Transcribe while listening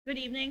Good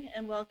evening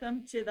and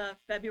welcome to the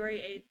February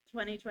 8th,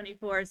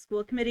 2024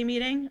 school committee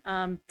meeting.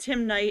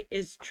 Tim Knight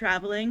is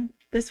traveling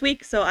this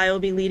week, so I will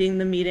be leading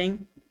the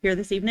meeting here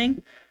this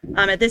evening.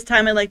 At this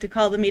time, I'd like to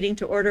call the meeting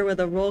to order with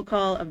a roll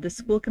call of the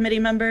school committee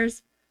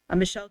members.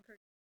 Michelle Kirk.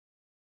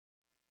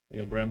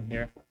 Leo Brim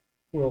here.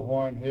 Will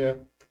Horn here.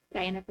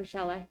 Diana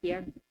Frischella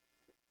here.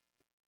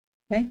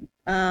 Okay.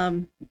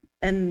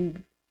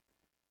 And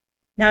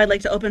now I'd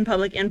like to open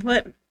public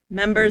input.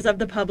 Members of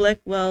the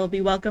public will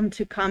be welcome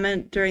to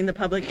comment during the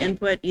public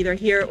input, either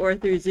here or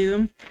through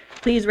Zoom.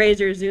 Please raise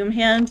your Zoom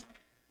hand.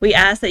 We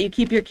ask that you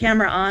keep your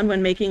camera on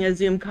when making a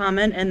Zoom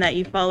comment and that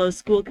you follow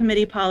school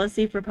committee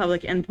policy for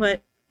public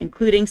input,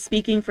 including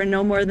speaking for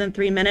no more than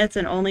 3 minutes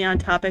and only on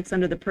topics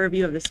under the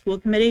purview of the school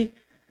committee.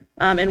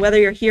 And whether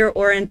you're here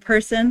or in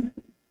person,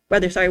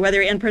 whether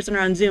you're in person or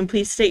on Zoom,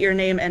 please state your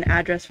name and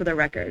address for the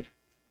record.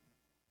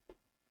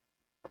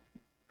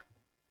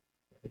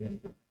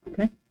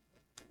 Okay.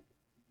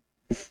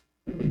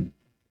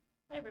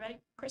 Hi, everybody.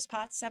 Chris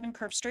Potts, 7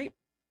 Curve Street.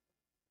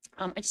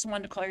 I just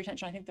wanted to call your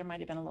attention. I think there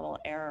might have been a little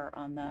error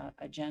on the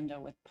agenda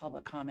with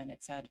public comment. It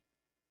said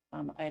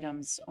only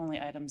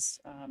items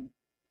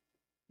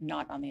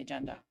not on the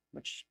agenda,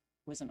 which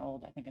was an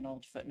old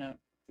footnote.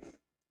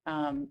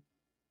 I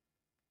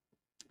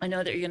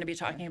know that you're going to be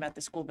talking about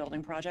the school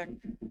building project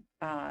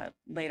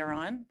later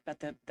on, about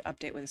the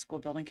update with the school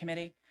building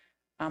committee.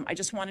 I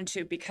just wanted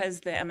to,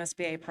 because the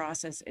MSBA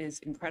process is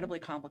incredibly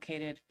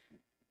complicated,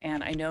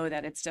 and I know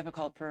that it's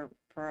difficult for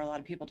a lot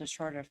of people to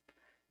sort of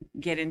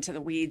get into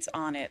the weeds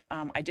on it.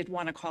 I did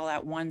want to call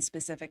out one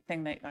specific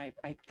thing that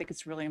I think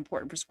it's really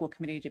important for school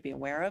committee to be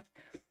aware of,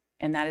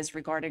 and that is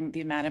regarding the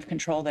amount of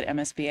control that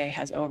MSBA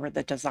has over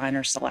the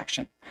designer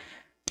selection.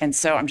 And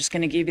so I'm just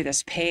going to give you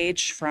this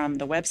page from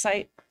the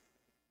website.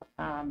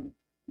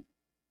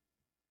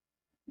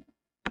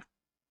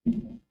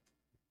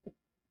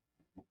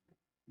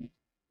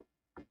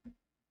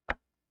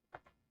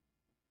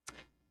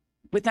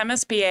 With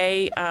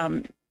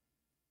MSBA,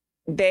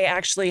 they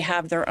actually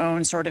have their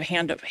own sort of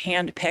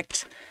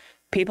hand-picked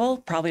people,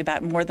 probably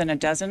about more than a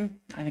dozen,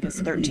 I think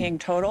it's 13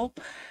 total,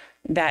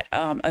 that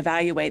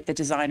evaluate the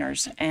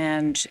designers,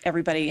 and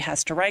everybody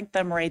has to rank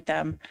them, rate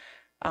them,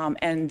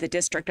 and the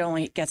district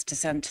only gets to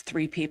send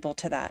 3 people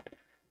to that.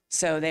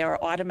 So they are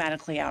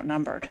automatically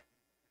outnumbered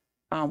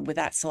with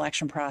that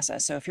selection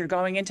process. So if you're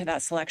going into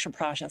that selection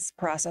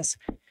process,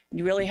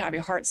 you really have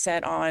your heart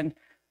set on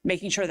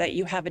making sure that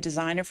you have a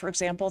designer, for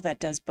example, that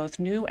does both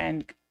new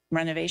and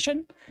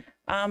renovation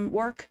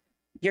work.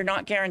 You're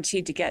not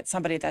guaranteed to get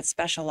somebody that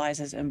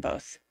specializes in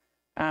both.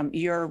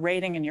 Your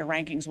rating and your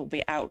rankings will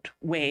be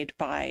outweighed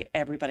by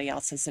everybody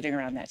else that's sitting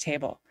around that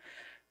table.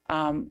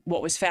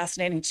 What was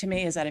fascinating to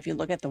me is that if you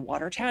look at the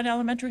Watertown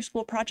Elementary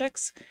School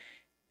projects,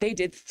 they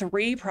did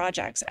 3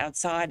 projects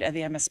outside of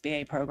the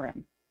MSBA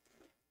program.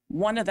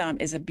 One of them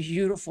is a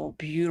beautiful,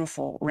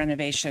 beautiful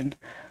renovation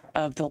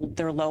of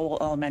their Lowell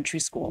Elementary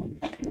School.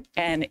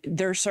 And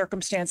their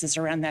circumstances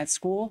around that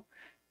school,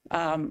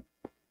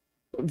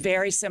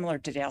 very similar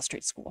to Dale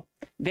Street School.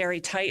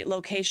 Very tight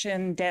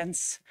location,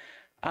 dense,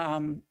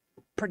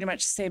 pretty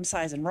much same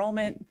size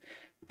enrollment.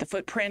 The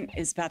footprint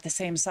is about the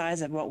same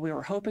size of what we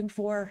were hoping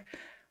for.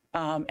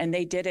 And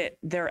they did it.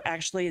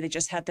 They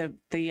just had the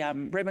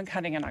ribbon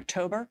cutting in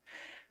October.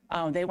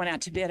 They went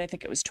out to bid, I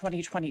think it was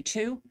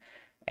 2022,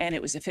 and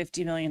it was a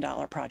 $50 million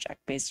project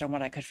based on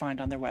what I could find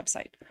on their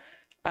website.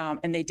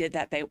 And they did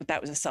that. That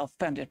was a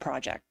self-funded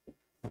project.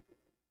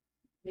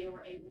 They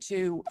were able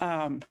to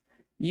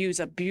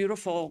use a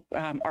beautiful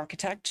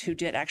architect who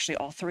did actually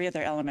all 3 of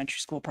their elementary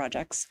school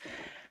projects.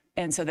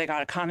 And so they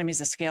got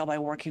economies of scale by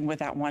working with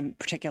that one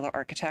particular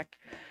architect.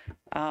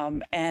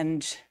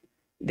 And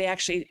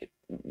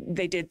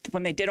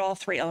when they did all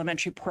 3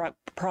 elementary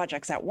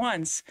projects at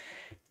once,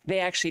 they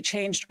actually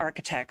changed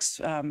architects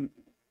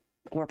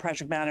or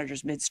project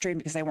managers midstream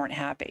because they weren't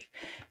happy.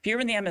 If you're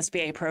in the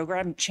MSBA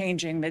program,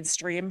 changing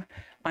midstream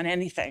on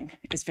anything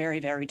is very,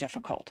 very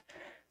difficult.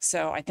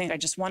 So I think I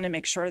just want to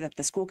make sure that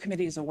the school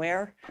committee is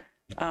aware.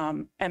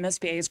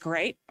 MSBA is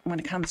great when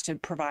it comes to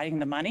providing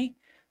the money,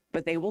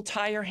 but they will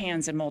tie your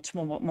hands in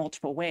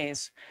multiple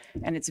ways.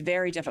 And it's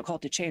very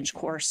difficult to change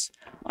course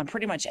on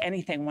pretty much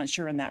anything once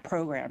you're in that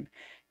program,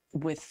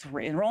 with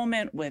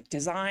enrollment, with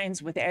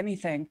designs, with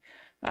anything.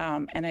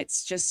 And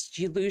it's just,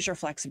 you lose your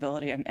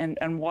flexibility.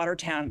 And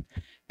Watertown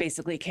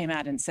basically came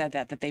out and said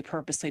that they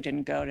purposely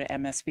didn't go to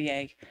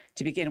MSBA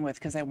to begin with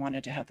because they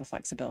wanted to have the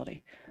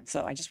flexibility.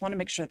 So I just want to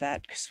make sure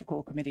that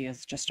school committee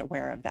is just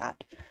aware of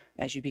that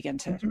as you begin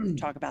to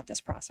talk about this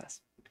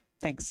process.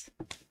 Thanks.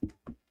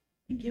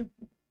 Thank you.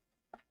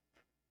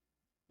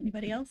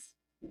 Anybody else?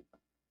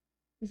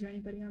 Is there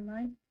anybody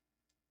online?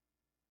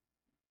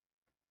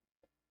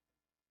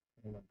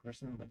 One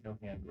person, but no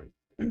hand raised.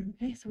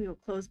 Okay, so we will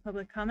close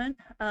public comment.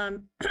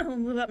 We'll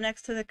move up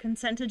next to the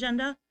consent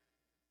agenda.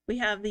 We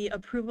have the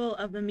approval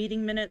of the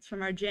meeting minutes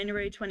from our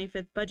January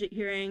 25th budget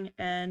hearing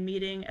and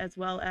meeting, as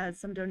well as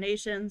some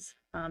donations.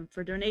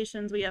 For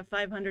donations, we have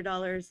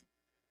 $500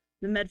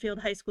 the Medfield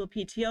High School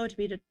PTO to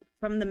be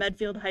from the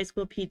Medfield High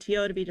School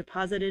PTO to be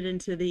deposited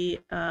into the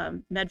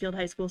Medfield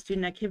High School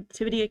Student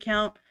Activity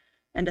Account,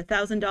 and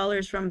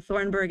 $1,000 from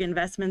Thornburg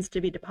Investments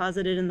to be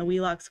deposited in the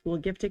Wheelock School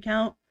Gift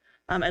Account.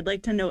 I'd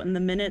like to note in the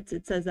minutes,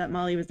 it says that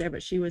Molly was there,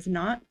 but she was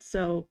not.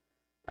 So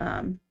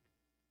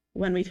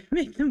when we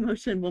make the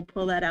motion, we'll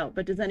pull that out.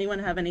 But does anyone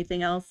have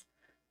anything else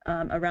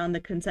around the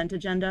consent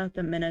agenda,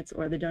 the minutes,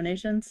 or the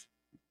donations?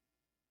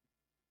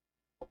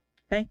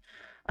 Okay.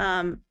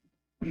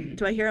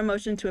 Do I hear a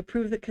motion to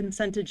approve the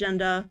consent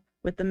agenda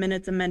with the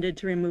minutes amended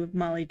to remove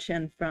Molly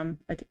Chin from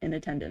in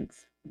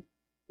attendance?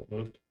 So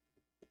moved.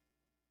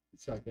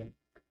 Second.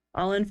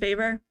 All in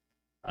favor?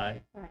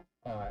 Aye.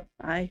 Aye.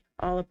 Aye.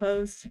 All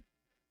opposed?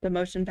 The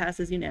motion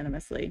passes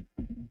unanimously.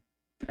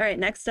 All right,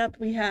 next up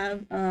we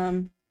have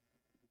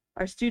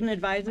our student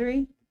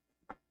advisory.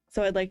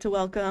 So I'd like to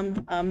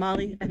welcome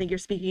Molly. I think you're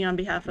speaking on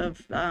behalf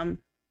of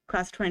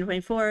class of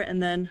 2024,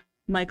 and then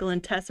Michael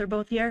and Tess are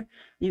both here.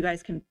 You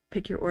guys can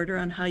pick your order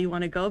on how you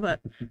want to go,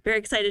 but very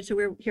excited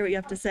to hear what you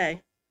have to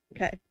say.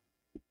 Okay.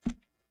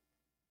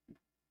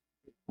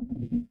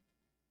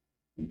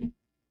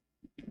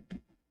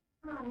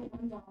 Hi,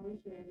 I'm Molly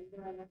Shannon, the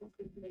Director of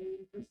School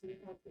Committee for Student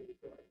Health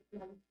 84.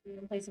 I'm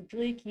in place of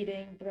Julia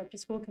Keating, Director of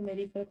School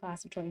Committee for the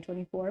class of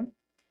 2024.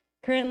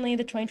 Currently,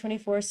 the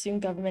 2024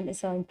 student government is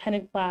selling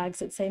pennant flags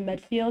that say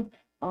Medfield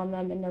on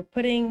them, and they're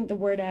putting the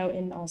word out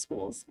in all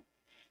schools.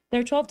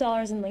 They're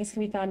 $12, and links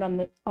can be found on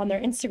their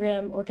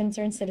Instagram or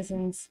Concerned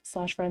Citizens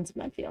 / Friends of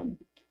Medfield.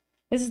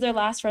 This is their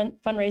last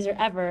fundraiser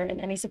ever,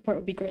 and any support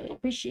would be greatly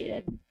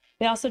appreciated.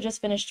 They also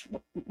just finished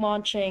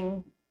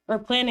planning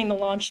the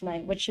launch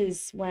night, which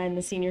is when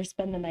the seniors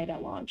spend the night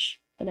at launch,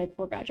 the night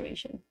before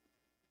graduation.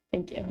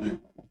 Thank you.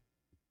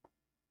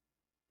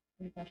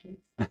 Any questions?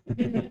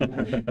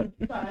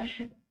 Bye.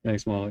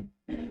 Thanks, Molly.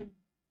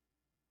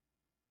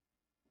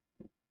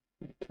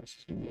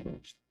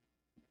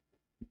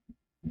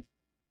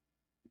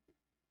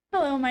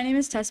 Hello, my name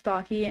is Tess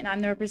Baki, and I'm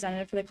the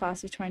representative for the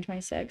class of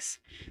 2026.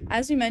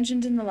 As we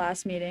mentioned in the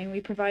last meeting,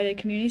 we provided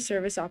community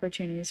service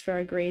opportunities for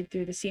our grade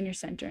through the senior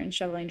center and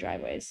shoveling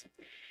driveways.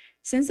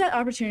 Since that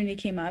opportunity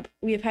came up,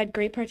 we have had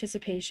great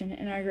participation,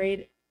 and our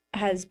grade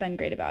has been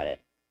great about it.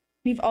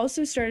 We've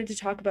also started to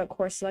talk about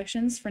course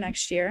selections for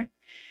next year,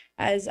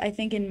 as I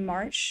think in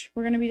March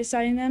we're going to be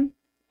deciding them.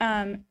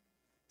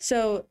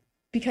 So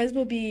because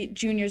we'll be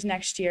juniors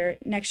next year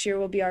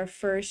will be our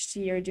first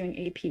year doing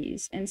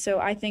APs. And so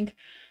I think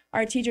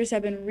our teachers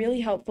have been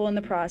really helpful in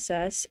the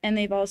process, and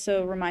they've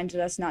also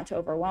reminded us not to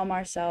overwhelm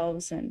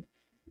ourselves and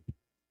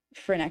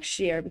for next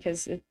year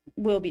because it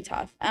will be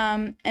tough.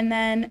 And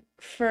then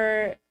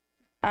for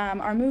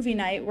our movie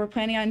night, we're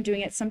planning on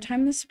doing it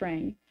sometime this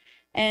spring.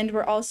 And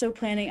we're also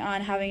planning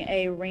on having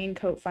a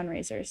raincoat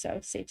fundraiser, so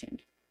stay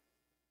tuned.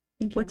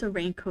 Thank you. What's a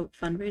raincoat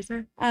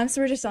fundraiser?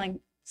 So we're just selling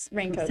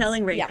raincoats.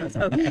 Selling Yeah. raincoats.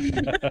 Okay.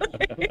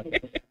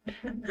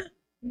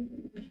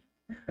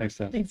 Thanks,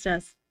 Tess. Thanks,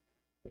 Jess.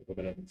 A little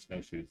bit of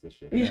snowshoes this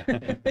year.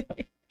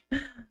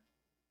 Yeah.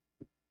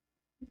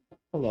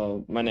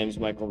 Hello, my name is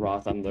Michael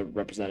Roth. I'm the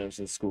representative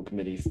to the school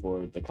committee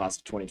for the class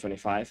of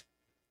 2025.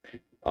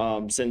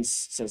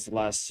 Since the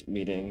last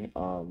meeting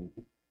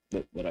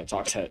that I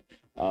talked at,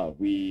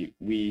 we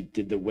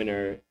did the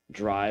winter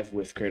drive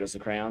with Cradles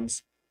of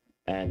Crayons,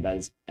 and that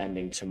is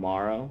ending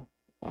tomorrow.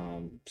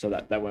 So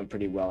that went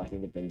pretty well. I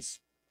think the bin's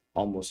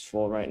almost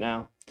full right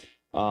now.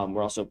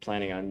 We're also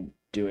planning on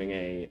doing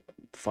a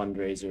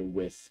fundraiser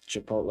with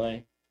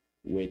Chipotle,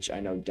 which I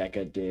know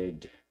DECA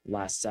did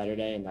last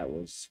Saturday, and that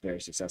was very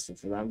successful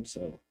for them.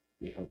 So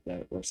we hope that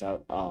it works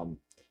out.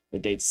 The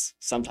date's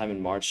sometime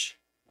in March.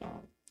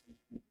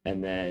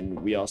 And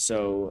then we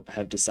also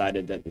have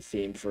decided that the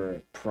theme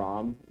for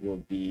prom will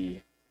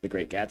be The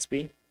Great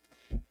Gatsby.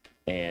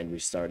 And we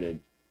started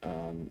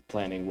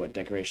planning what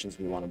decorations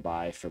we want to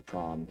buy for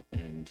prom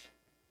and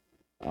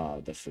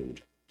the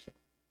food.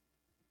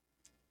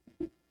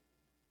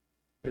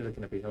 Where's it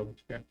going to be held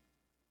this year?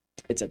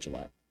 It's at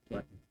July.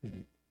 All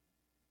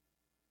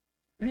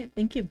right,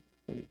 thank you.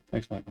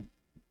 Thanks, Michael.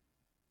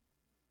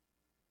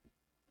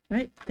 All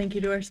right, thank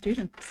you to our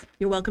students.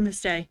 You're welcome to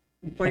stay,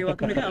 or you're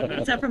welcome to go.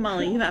 Except for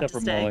Molly, you have Except to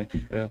for stay.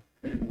 Molly.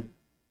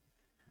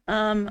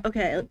 Yeah.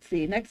 Okay, let's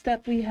see. Next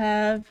up, we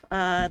have,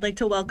 I'd like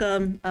to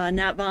welcome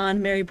Nat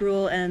Vaughn, Mary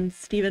Brule, and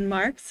Stephen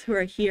Marks, who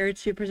are here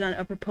to present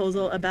a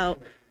proposal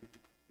about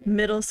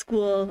middle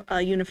school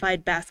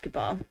unified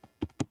basketball.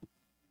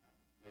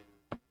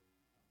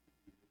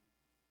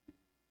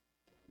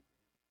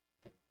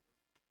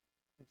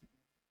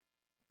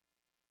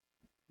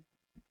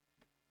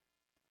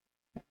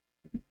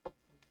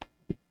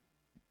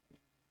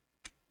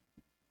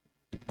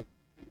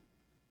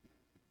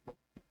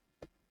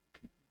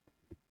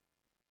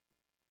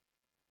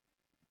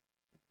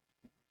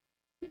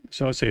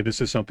 So I'd say this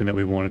is something that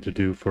we wanted to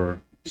do for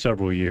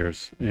several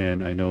years,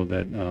 and I know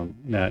that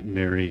Nat and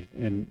Mary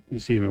and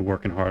Stephen are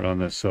working hard on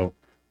this, so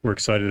we're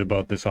excited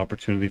about this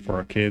opportunity for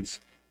our kids,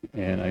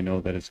 and I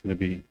know that it's going to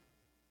be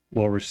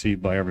well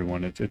received by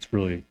everyone. It's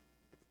really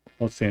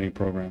outstanding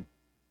program.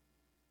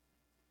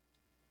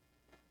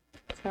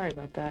 Sorry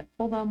about that.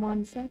 Hold on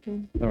 1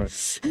 second. All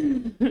right.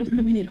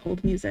 We need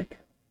hold music.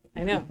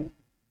 I know.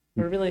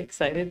 We're really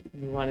excited.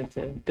 We wanted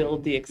to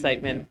build the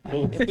excitement.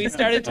 If we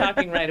started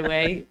talking right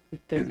away,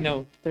 there's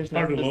no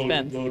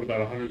suspense. Load about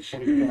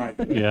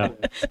 125. Yeah.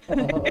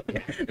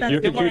 That's Your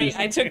Don't worry, computer's-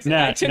 I took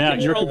Nat, your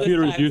control this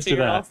computer is time, used so to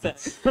you're all that.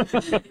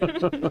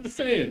 set. I'm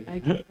saying. I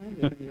can't find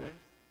it anywhere.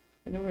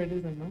 I know where it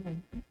is in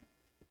mine.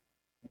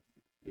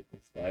 You can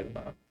slide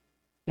them out.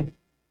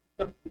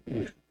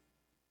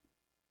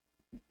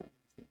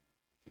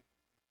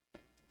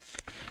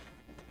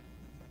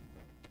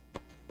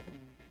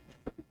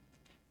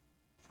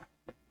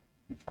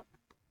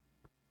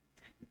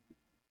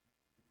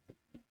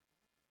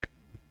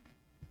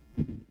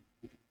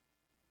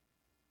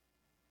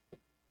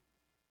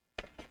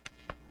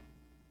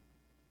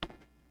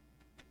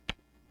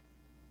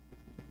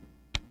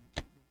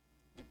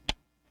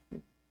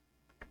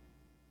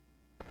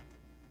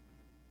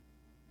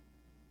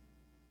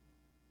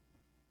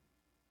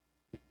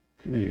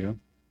 There you go.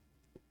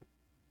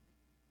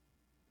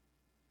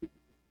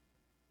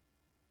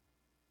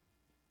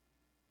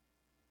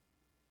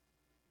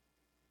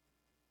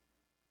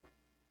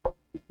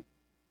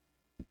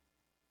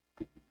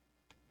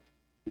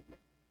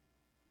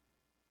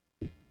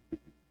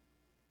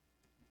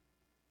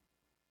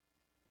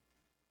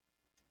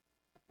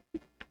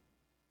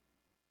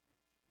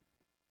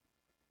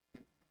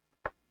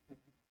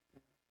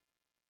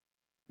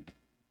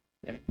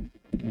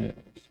 Yeah.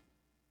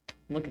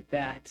 Look at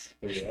that.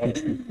 There we go.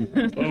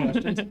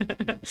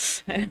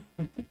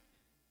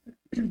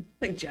 I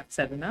think Jeff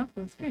said enough.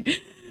 That's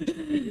great.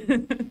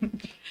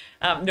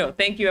 No,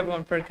 thank you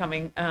everyone for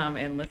coming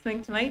and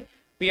listening tonight.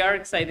 We are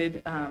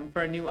excited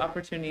for a new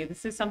opportunity.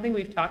 This is something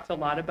we've talked a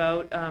lot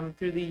about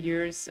through the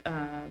years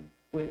or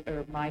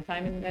my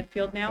time in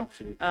Medfield now,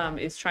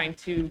 is trying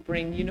to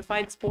bring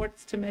unified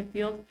sports to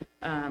Medfield.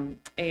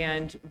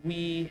 And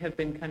we have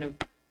been kind of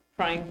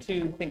trying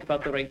to think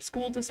about the right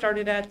school to start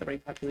it at, the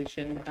right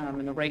population,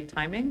 and the right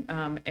timing.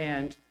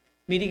 And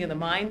Meeting of the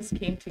Minds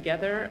came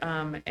together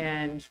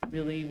and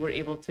really were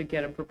able to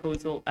get a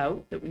proposal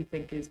out that we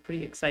think is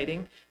pretty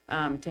exciting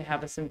to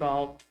have us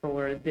involved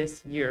for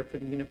this year for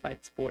the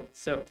unified sports.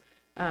 So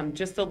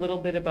just a little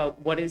bit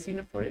about what is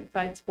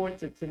unified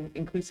sports. It's an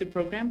inclusive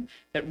program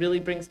that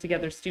really brings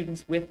together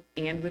students with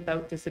and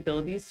without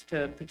disabilities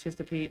to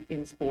participate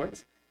in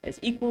sports as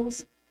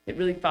equals. It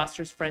really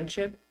fosters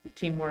friendship,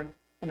 teamwork,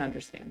 and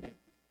understanding.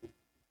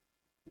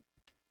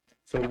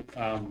 So,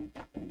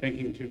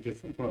 thinking too,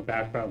 just from a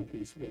background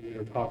piece, when we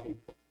were talking,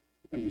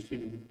 and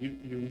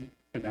you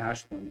and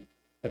Ashland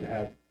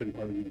had been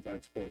part of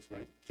Unified Sports,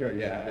 right? Sure,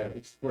 yeah, I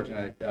was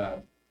fortunate, I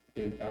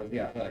was the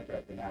athletic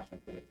director in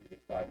Ashland for the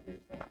previous 5 years,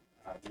 and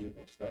we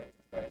were studying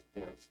Unified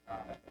Sports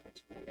at the high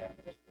school and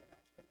middle school in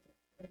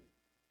Ashland.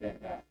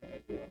 Fantastic, I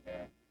was doing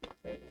there.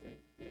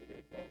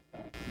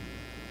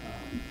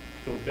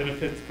 So it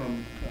benefits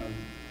from,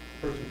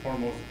 first and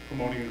foremost,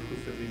 promoting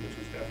inclusivity, which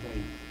is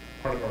definitely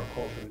part of our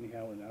culture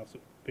anyhow, and also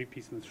a big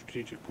piece of the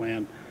strategic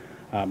plan.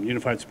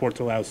 Unified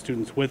Sports allows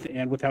students with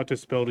and without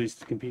disabilities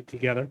to compete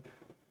together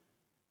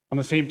on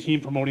the same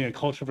team, promoting a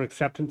culture of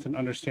acceptance and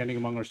understanding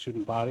among our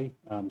student body,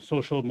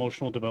 social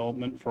emotional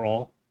development for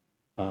all.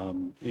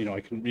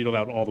 I can read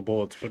about all the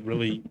bullets, but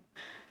really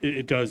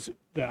it does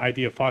the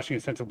idea of fostering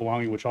a sense of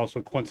belonging, which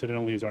also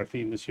coincidentally is our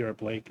theme this year at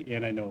Blake,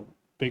 and I know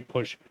big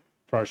push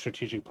for our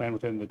strategic plan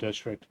within the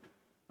district.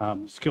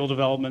 Skill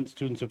development,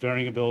 students of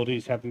varying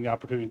abilities having the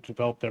opportunity to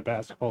develop their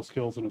basketball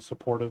skills in a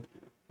supportive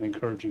and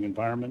encouraging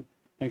environment,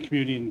 and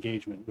community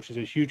engagement, which is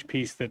a huge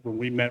piece that when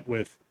we met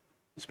with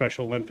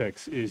Special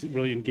Olympics is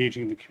really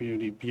engaging the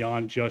community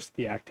beyond just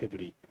the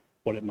activity,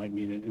 what it might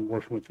mean, and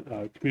working with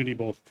community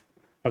both,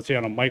 I'd say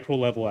on a micro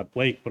level at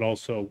Blake, but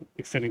also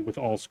extending with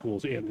all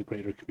schools and the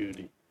greater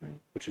community,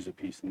 which is a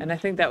piece. And I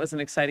think that was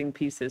an exciting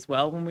piece as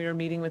well when we were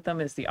meeting with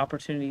them, is the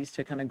opportunities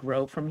to kind of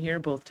grow from here,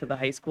 both to the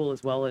high school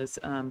as well as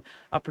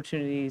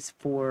opportunities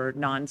for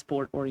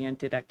non-sport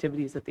oriented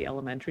activities at the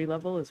elementary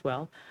level as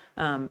well.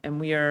 And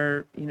we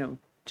are,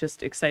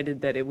 just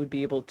excited that it would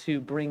be able to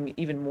bring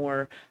even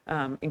more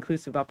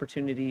inclusive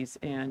opportunities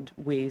and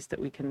ways that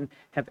we can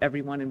have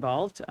everyone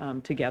involved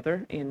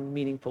together in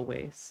meaningful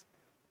ways.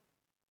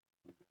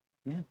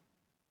 Yeah.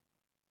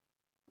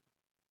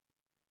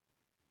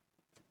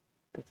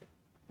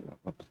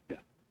 Yeah.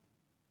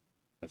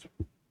 That's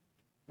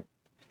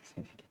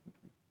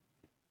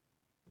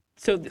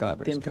So Go ahead,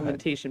 the Bruce, go ahead.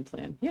 implementation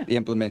plan, yeah. The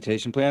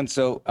implementation plan.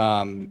 So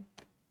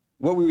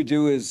what we would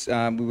do is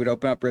we would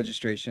open up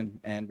registration,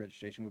 and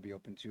registration would be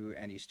open to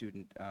any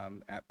student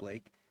at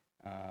Blake,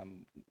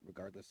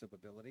 regardless of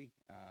ability.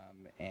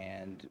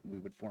 And we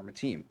would form a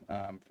team.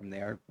 From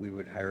there, we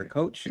would hire a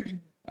coach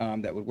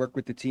that would work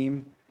with the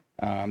team.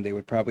 They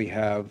would probably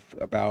have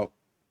about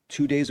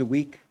 2 days a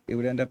week. It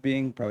would end up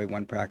being probably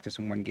one practice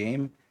and one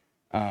game.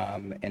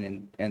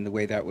 And the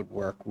way that would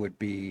work would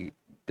be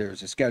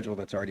there's a schedule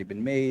that's already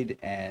been made,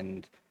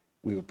 and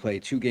we would play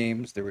 2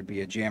 games. There would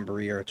be a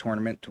jamboree or a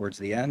tournament towards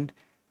the end.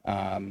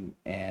 And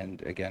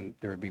again,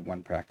 there would be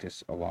one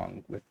practice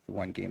along with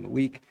one game a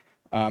week.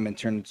 In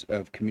terms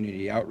of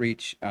community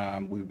outreach,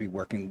 we would be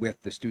working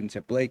with the students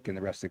at Blake and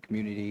the rest of the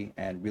community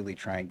and really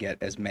try and get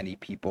as many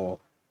people,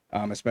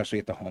 especially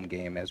at the home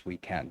game, as we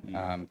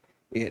can.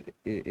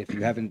 If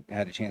you haven't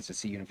had a chance to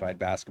see Unified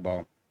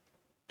Basketball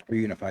or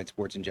Unified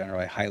Sports in general,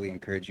 I highly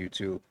encourage you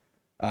to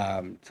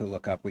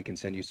look up. We can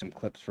send you some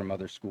clips from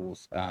other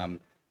schools.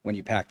 When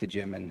you pack the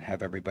gym and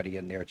have everybody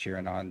in there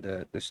cheering on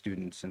the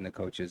students and the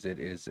coaches, it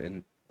is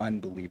an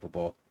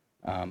unbelievable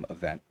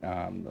event.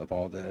 Of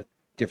all the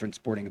different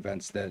sporting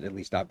events that at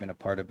least I've been a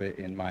part of it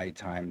in my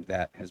time,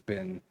 that has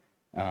been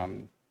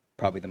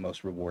probably the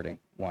most rewarding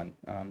one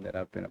that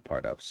I've been a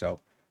part of. So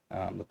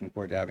looking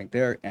forward to having it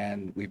there.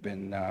 And we've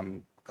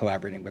been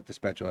collaborating with the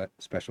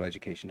special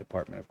education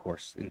department, of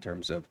course, in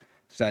terms of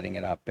setting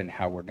it up and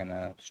how we're going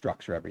to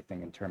structure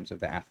everything in terms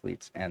of the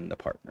athletes and the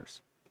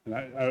partners. And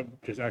I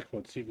just echo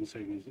what Stephen's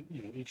saying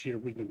is, each year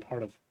we've been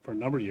part of, for a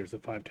number of years, the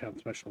 5-town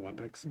Special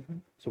Olympics.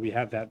 So we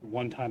have that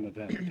one-time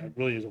event. That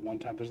really is a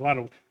one-time. There's a lot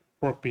of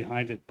work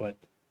behind it, but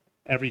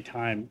every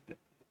time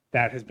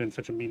that has been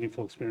such a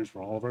meaningful experience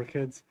for all of our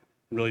kids.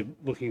 Really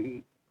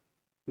looking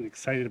and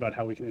excited about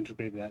how we can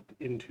integrate that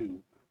into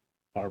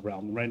our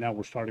realm. Right now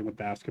we're starting with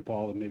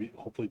basketball and maybe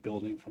hopefully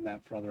building from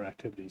that for other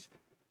activities.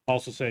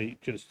 Also say,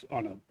 just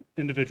on an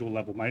individual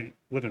level, I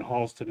live in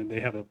Halston and they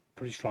have a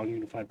pretty strong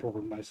unified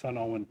program. My son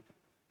Owen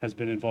has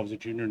been involved as a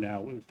junior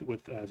now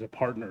with as a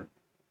partner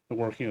and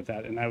working with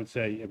that. And I would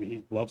say,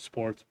 he loves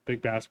sports,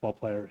 big basketball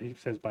player. He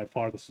says by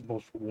far this is the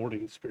most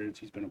rewarding experience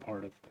he's been a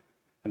part of,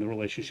 and the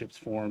relationships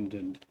formed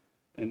and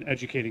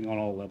educating on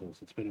all levels.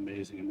 It's been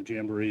amazing. And the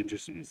Jamboree and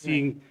just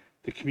seeing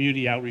the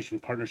community outreach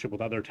and partnership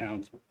with other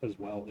towns as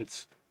well.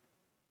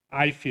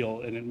 I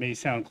feel, and it may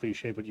sound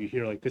cliche, but you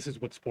hear like, this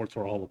is what sports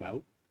are all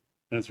about.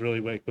 And it's really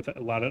like with a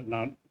lot of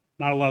not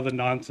a lot of the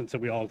nonsense that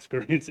we all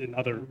experience in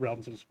other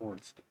realms of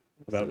sports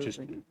about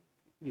just playing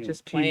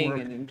teamwork,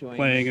 and enjoying.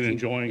 playing and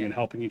enjoying Yeah. and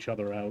helping each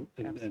other out,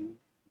 and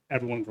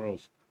everyone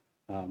grows.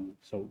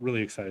 So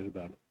really excited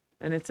about it.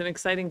 And it's an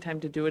exciting time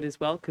to do it as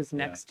well, because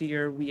next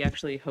year we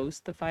actually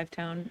host the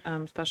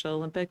 5-town Special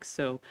Olympics.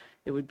 So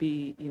it would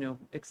be,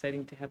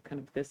 exciting to have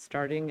kind of this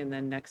starting, and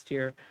then next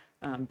year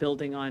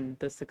building on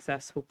the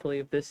success, hopefully,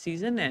 of this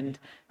season, and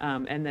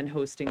then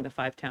hosting the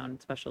 5-town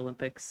Special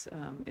Olympics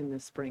in the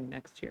spring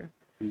next year.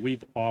 And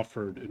we've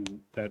offered and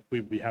that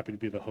we'd be happy to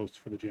be the host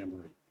for the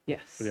Jamboree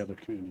Yes. for the other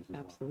communities as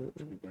Absolutely. well.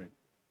 Which would be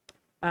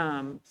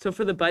great. So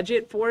for the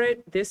budget for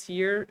it this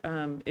year,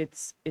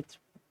 it's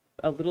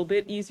a little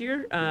bit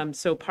easier.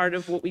 So part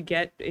of what we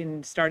get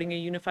in starting a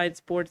unified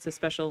sports, the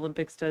Special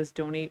Olympics does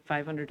donate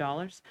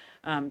 $500.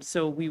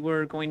 So we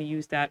were going to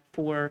use that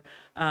for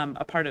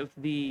a part of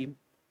the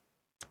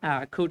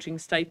coaching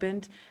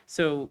stipend.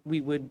 So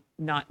we would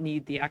not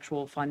need the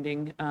actual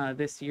funding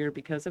this year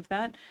because of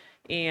that.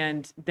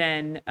 And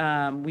then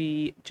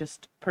we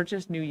just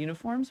purchased new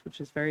uniforms,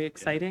 which is very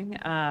exciting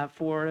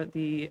for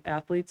the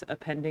athletes.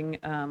 Pending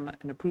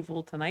an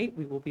approval tonight,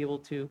 we will be able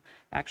to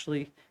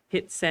actually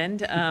hit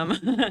send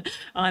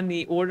on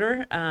the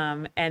order.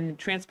 And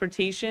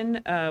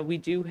transportation, we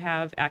do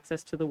have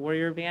access to the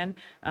Warrior Van,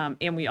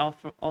 and we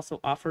also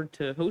offered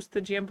to host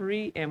the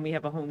Jamboree, and we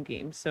have a home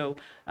game. So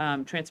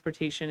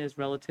transportation is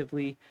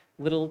relatively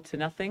little to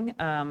nothing.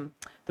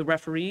 The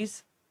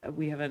referees,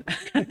 we have a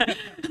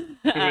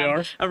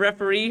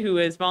referee who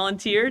has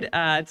volunteered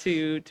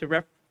to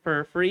ref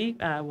for free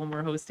when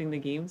we're hosting the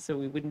game, so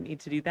we wouldn't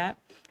need to do that.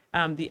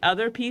 The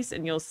other piece,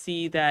 and you'll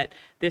see that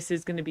this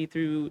is going to be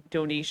through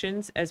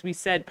donations. As we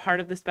said, part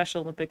of the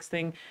Special Olympics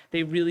thing,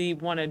 they really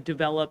want to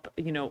develop,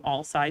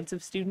 all sides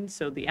of students.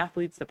 So the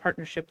athletes, the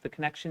partnership, the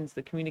connections,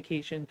 the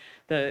communication,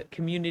 the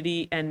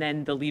community, and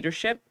then the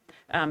leadership.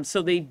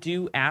 So they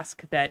do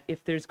ask that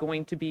if there's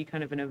going to be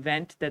kind of an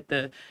event, that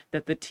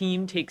the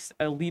team takes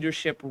a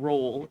leadership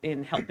role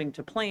in helping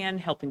to plan,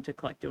 helping to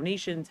collect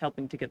donations,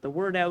 helping to get the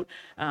word out.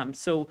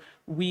 So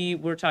we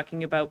were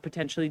talking about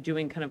potentially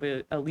doing kind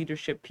of a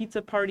leadership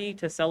pizza party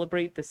to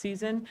celebrate the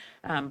season,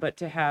 but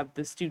to have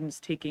the students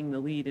taking the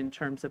lead in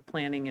terms of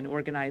planning and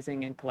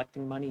organizing and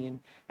collecting money and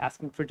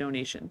asking for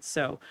donations.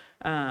 So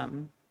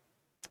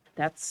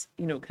that's,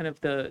 kind of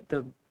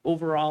the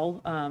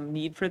overall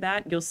need for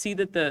that. You'll see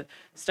that the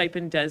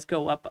stipend does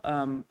go up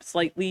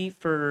slightly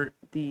for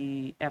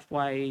the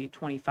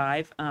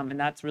FY25, and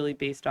that's really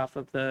based off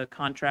of the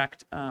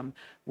contract.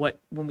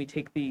 When we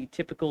take the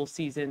typical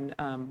season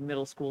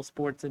middle school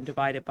sports and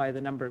divide it by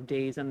the number of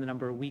days and the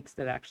number of weeks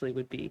that actually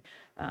would be,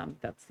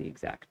 that's the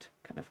exact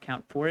kind of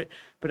count for it.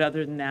 But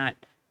other than that,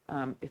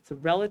 it's a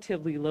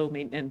relatively low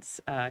maintenance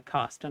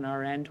cost on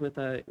our end with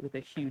a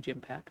huge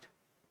impact.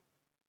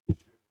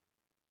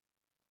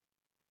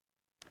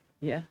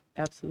 Yeah,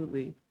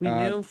 absolutely. We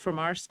knew from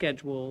our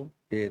schedule,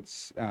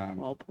 It's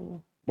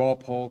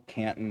Walpole,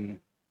 Canton,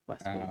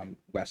 Westwood.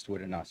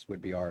 Westwood, and us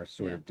would be our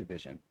sort of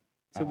division.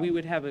 So we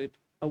would have a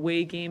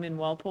away game in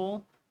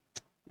Walpole,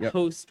 Yep.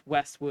 host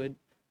Westwood,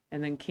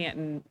 and then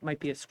Canton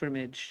might be a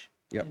scrimmage,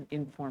 Yep. and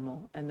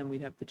informal, and then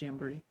we'd have the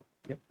Jamboree.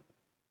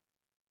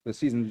 The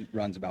season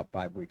runs about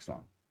 5 weeks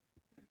long.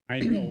 I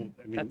know,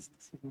 I mean, That's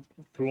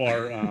through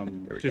our,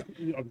 just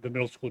the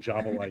middle school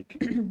job alike,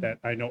 that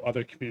I know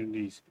other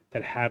communities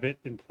that have it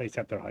in place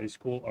at their high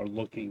school are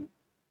looking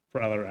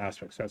for other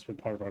aspects. That's been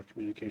part of our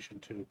communication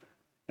too.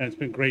 And it's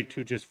been great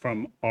too, just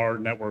from our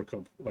network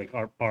of like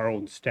our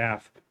own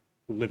staff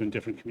who live in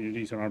different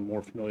communities and are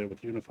more familiar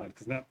with Unified,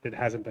 because it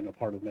hasn't been a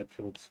part of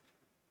Medfield's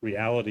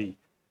reality.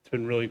 It's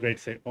been really great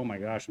to say, oh my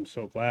gosh, I'm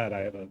so glad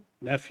I have a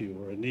nephew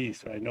or a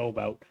niece, or I know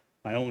about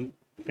my own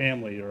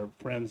family or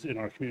friends in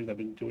our community that have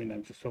been doing that.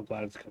 I'm just so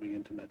glad it's coming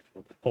into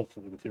Medfield,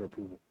 hopefully with your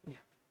approval.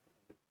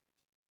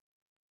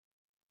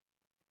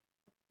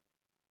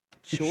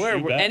 Sure,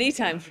 You we're bet.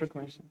 anytime for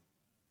questions.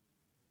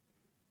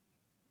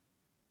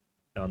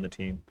 On the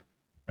team,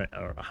 right?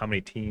 Or how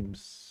many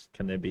teams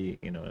can there be,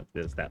 you know, if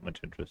there's that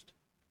much interest?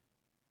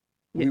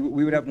 We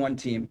would have one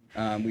team.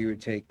 We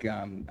would take,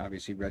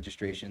 obviously,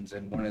 registrations,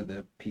 and one of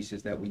the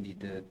pieces that we need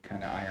to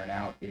kind of iron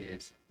out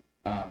is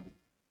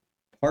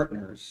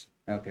partners.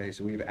 Okay,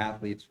 so we have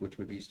athletes, which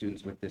would be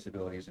students with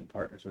disabilities, and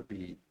partners would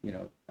be,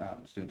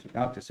 students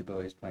without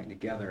disabilities playing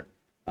together.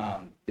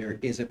 There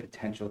is a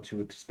potential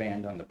to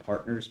expand on the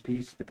partners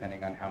piece,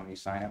 depending on how many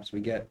signups we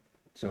get.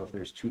 So if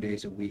there's 2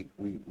 days a week,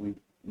 we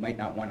might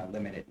not want to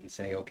limit it and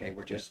say, okay,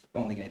 we're just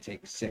only going to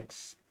take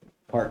 6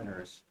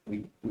 partners.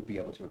 We would be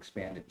able to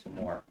expand it to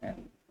more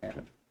and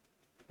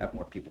have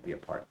more people be a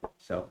part of it.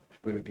 So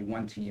it would be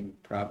one team,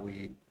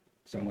 probably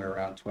somewhere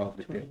around 12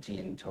 to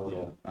 15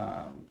 total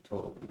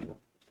people.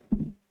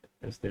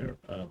 Is there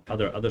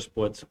other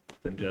sports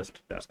than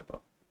just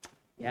basketball?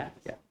 Yeah.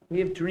 Yeah. We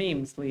have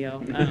dreams,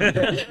 Leo.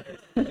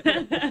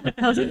 That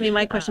was gonna be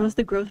my question. What's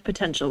the growth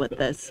potential with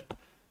this?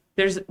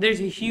 There's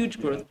a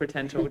huge growth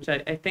potential, which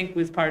I think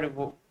was part of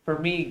what, for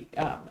me,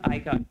 I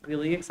got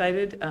really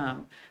excited.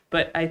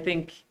 But I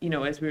think,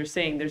 as we were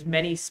saying, there's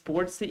many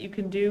sports that you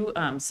can do,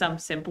 some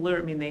simpler.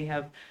 I mean, they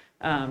have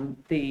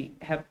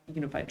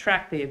unified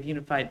track, they have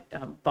unified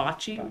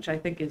bocce, which I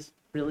think is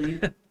really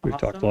We've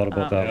awesome. talked a lot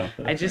about that.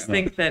 I just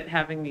think that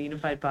having a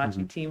unified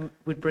bocce team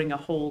would bring a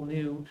whole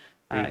new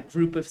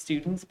group of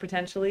students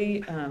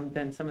potentially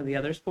than some of the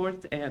other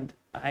sports, and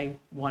I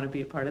want to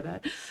be a part of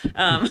that.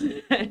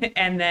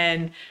 And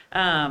then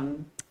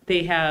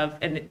they have,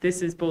 and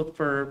this is both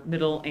for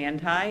middle and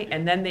high,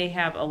 and then they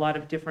have a lot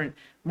of different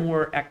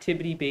more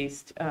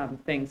activity-based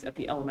things at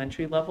the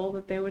elementary level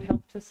that they would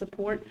help to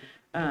support,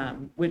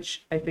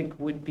 which I think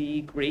would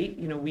be great.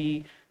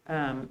 We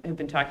have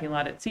been talking a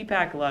lot at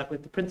CPAC, a lot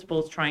with the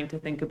principals, trying to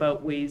think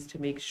about ways to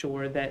make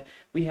sure that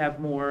we have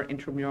more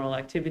intramural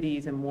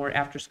activities and more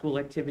after-school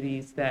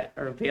activities that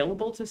are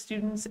available to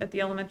students at the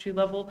elementary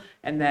level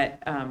and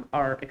that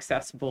are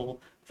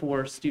accessible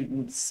for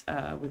students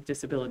with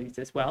disabilities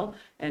as well.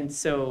 And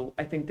so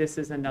I think this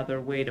is another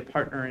way to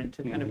partner and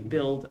to kind of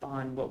build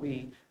on what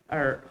we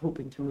are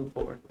hoping to move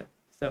forward with.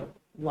 So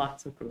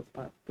lots of growth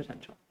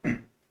potential.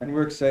 And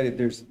we're excited.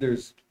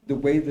 There's the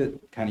way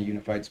that kind of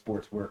unified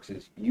sports works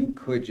is you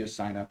could just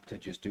sign up to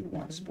just do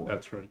one sport.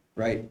 That's right.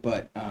 Right?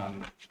 But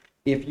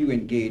if you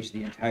engage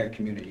the entire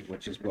community,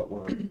 which is what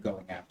we're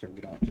going after, we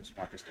don't just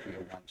want this to be a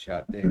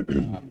one-shot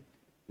thing.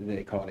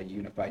 They call it a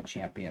unified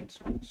champion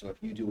school. So if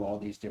you do all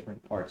these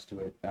different parts to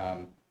it,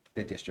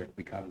 the district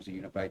becomes a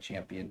unified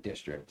champion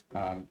district.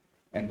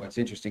 And what's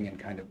interesting and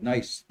kind of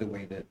nice, the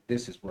way that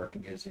this is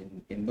working is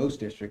in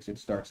most districts, it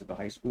starts at the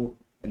high school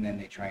and then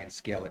they try and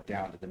scale it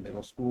down to the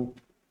middle school.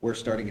 We're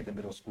starting at the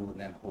middle school and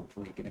then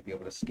hopefully going to be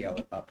able to scale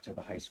it up to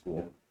the high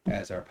school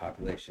as our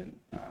population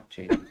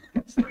changes and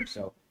gets there.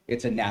 So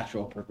it's a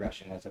natural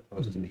progression as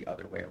opposed to the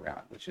other way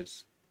around, which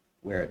is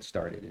where it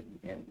started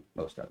in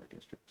most other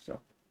districts. So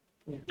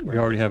We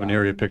already have an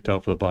area picked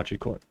out for the bocce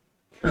court.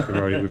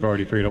 We've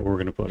already figured out where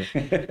we're going to put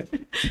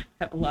it.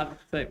 Have a lot of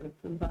excitement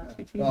for the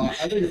bocce team.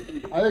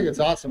 I think it's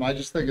awesome. I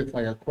just think it's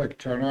like a quick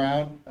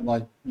turnaround, and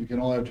like you can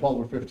only have 12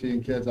 or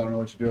 15 kids. I don't know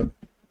what you do.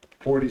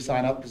 40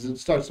 sign up because it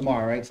starts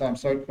tomorrow, right? So I'm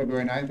starting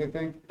February 9th, I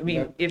think. I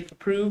mean, if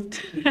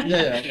approved.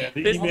 Yeah.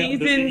 The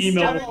season's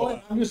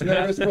starting. I'm just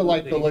nervous for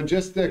like the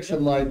logistics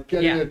and like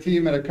getting a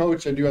team and a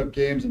coach, and you have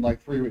games in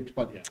like 3 weeks.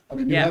 But I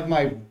mean, you have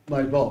my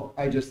vote.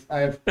 I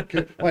have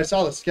when I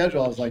saw the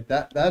schedule, I was like,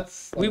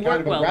 that's We like work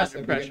kind of well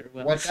aggressive. under pressure.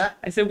 Will. What's that?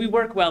 I said we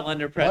work well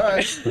under All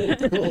pressure.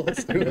 right, cool.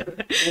 Let's do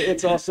it.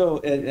 it's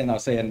also, and I'll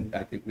say, and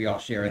I think we all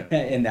share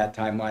in that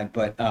timeline,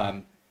 but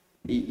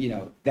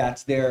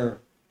that's their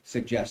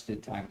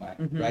suggested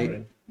timeline,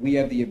 right? We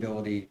have the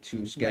ability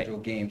to schedule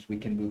games. We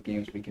can move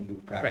games. We can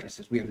move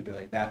practices. We have the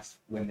ability. That's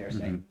when they're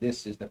saying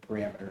this is the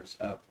parameters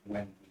of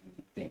when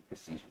we think the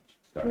season should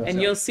start. And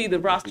So- you'll see the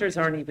rosters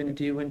aren't even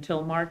due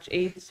until March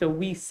 8th. So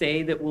we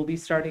say that we'll be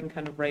starting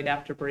kind of right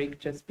after break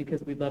just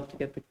because we'd love to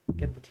get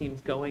the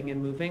teams going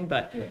and moving.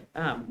 But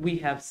we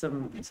have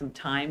some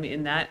time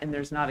in that, and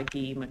there's not a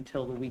game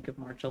until the week of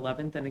March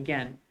 11th. And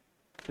again,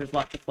 there's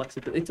lots of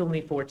flexibility. It's only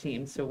 4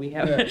 teams, so we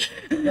have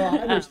No, I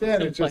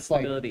understand. some It's just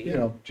like, flexibility.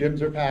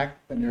 gyms are packed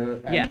and you're,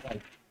 and,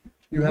 like,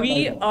 you have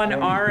We, like, on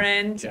our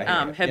end,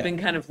 Yeah. have been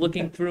kind of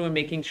looking through and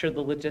making sure the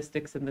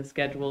logistics and the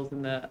schedules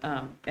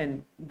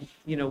and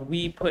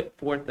we put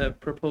forth a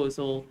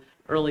proposal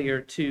earlier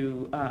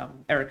to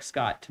Eric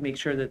Scott to make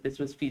sure that this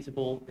was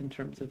feasible in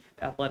terms of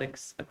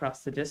athletics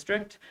across the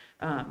district.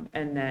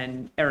 And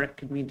then Eric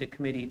convened a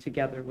committee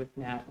together with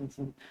Nat and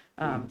some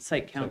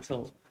site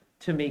council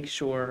to make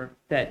sure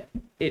that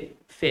it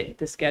fit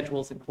the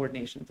schedules and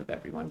coordinations of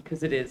everyone,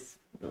 because it is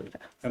really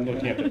fast. I'm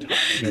looking at the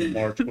timing of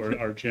March where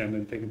our gym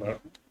and thinking about,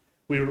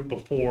 we were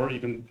before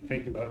even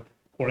thinking about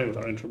coordinating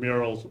with our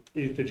intramurals,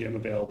 is the gym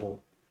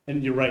available?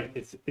 And you're right,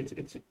 it's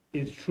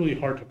truly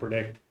hard to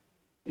predict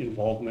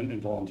involvement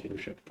and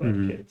volunteership for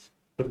our kids,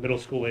 with middle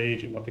school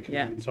age and what the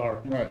commitments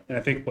are. Right. And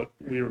I think what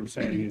we were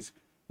saying is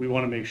we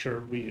want to make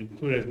sure we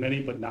include as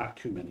many, but not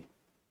too many.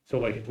 So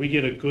like if we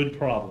get a good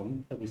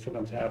problem that we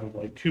sometimes have of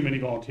like too many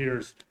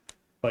volunteers,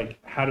 like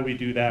how do we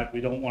do that?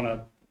 We don't want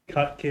to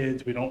cut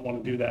kids. We don't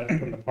want to do that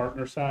from the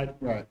partner side.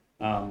 Right.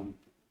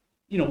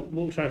 You know,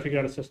 we'll try to figure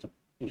out a system.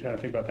 We'll try to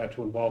think about that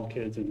to involve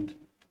kids and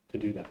to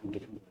do that in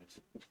different ways.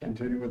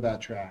 Continue with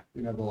that track.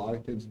 You have a lot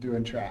of kids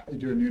doing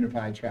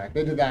unified track.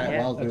 They did that at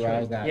Wellesley where I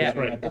was at. Yeah,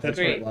 right. At the That's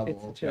sport right.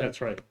 level. That's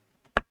right.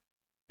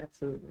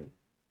 Absolutely.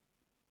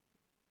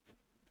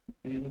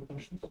 Any other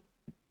questions?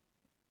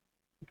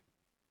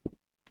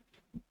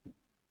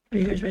 Are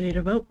you guys ready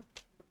to vote?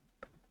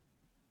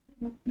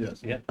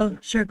 Yes. Yeah. Oh,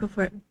 sure, go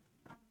for it.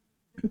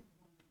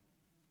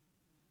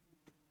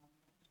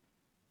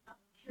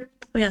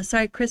 Oh yeah,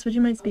 sorry, Chris, would you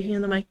mind speaking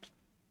in the mic?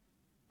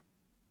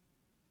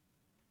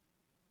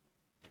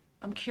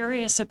 I'm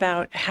curious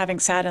about, having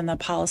sat in the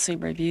policy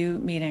review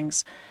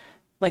meetings,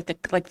 like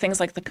things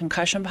like the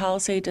concussion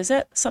policy. Does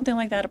it something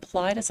like that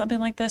apply to something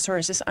like this, or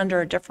is this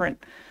under a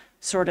different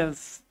sort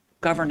of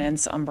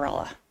governance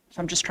umbrella?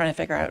 So I'm just trying to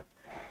figure out,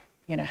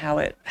 you know, how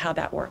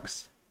that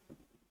works.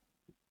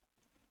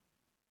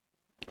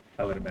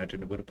 I would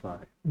imagine it would apply.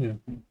 Yeah.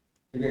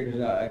 Okay,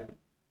 'cause,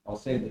 I'll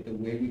say that the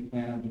way we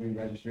plan on doing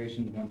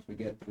registration, once we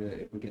get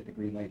if we get the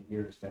green light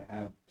here, is to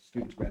have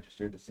students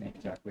register the same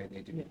exact way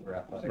they do for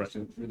athletics. Right.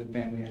 So through the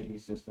family ID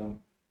system,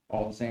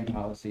 all the same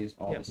policies,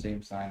 all the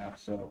same sign up,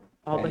 so.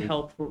 All the any-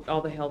 health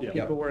Yeah.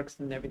 paperwork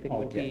and everything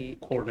would be,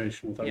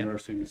 Coordination with our Yeah.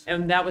 nurses.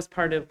 and that was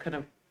part of kind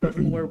of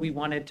before we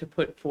wanted to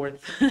put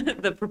forth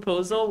the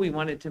proposal. We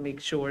wanted to make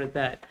sure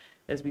that,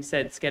 as we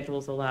said,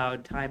 schedules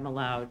allowed, time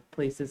allowed,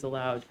 places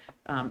allowed,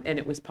 and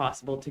it was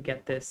possible to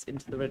get this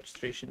into the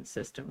registration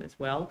system as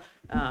well.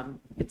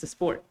 It's a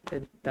sport.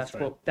 That's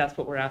right. that's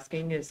what we're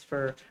asking, is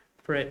for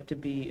it to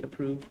be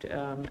approved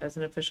as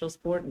an official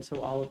sport, and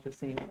so all of the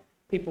same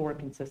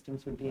paperwork and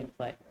systems would be in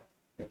play.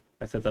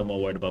 I said I'm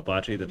more worried about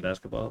bocce than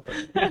basketball.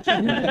 But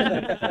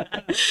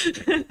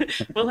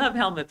We'll have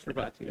helmets for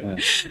bocce.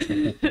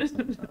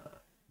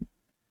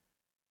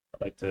 I'd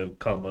like to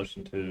call a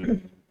motion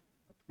to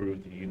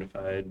approve the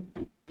unified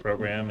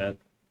program at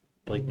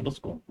Blake Middle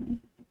School.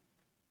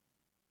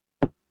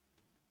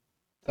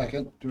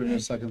 Second. Do we need a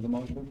second to the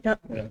motion? Yep.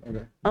 Yeah.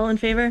 Okay. All in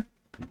favor?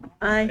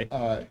 Aye.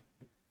 All right.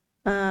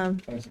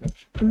 Thanks, guys.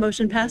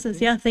 Motion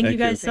passes. Yeah, thank you Thank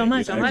you. guys so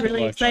much. so It's much.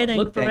 really exciting.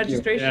 Look for Thank you.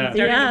 registration Yeah.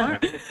 starting Yeah.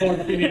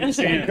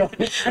 tomorrow.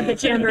 Add the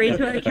jamboree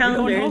to our Going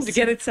home to calendars.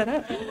 get it set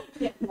up.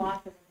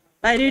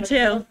 I do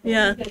too.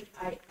 Yeah.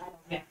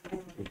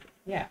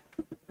 Yeah,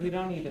 we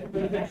don't need it.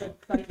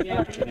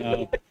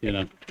 You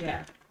know,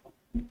 Yeah.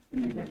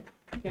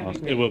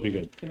 it will be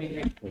good. Can be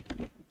great.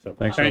 So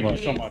Thanks so thank you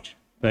much. so much.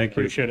 Thank you.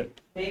 Appreciate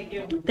it. Thank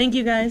you. Thank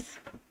you guys.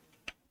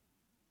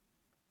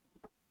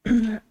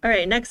 All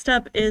right, next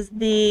up is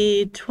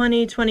the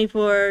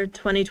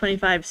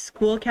 2024-2025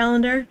 school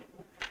calendar.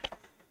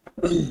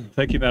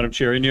 Thank you, Madam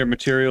Chair. In your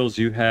materials,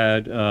 you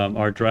had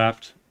our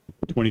draft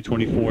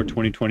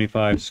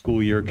 2024-2025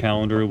 school year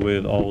calendar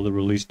with all the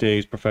release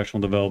days,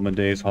 professional development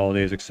days,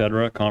 holidays, et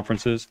cetera,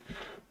 conferences.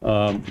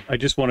 I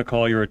just want to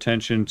call your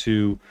attention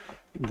to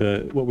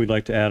what we'd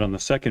like to add on the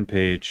second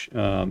page,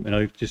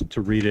 and just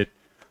to read it.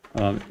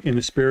 In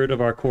the spirit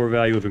of our core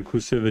value of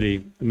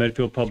inclusivity, the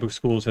Medfield Public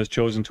Schools has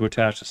chosen to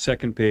attach a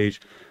second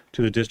page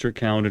to the district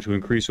calendar to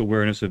increase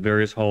awareness of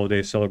various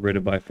holidays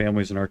celebrated by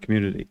families in our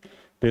community.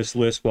 This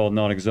list, while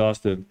not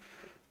exhaustive,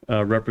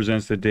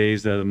 represents the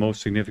days that are the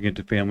most significant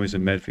to families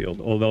in Medfield.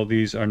 Although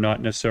these are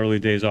not necessarily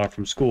days off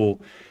from school,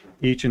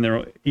 each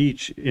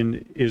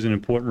is an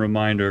important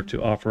reminder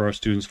to offer our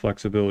students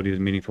flexibility as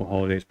meaningful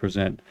holidays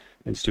present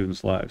in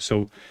students' lives.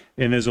 So,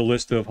 and there's a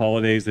list of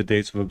holidays, the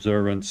dates of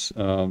observance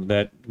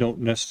that don't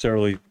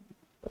necessarily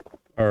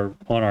are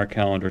on our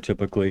calendar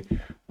typically,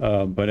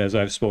 but as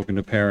I've spoken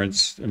to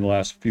parents in the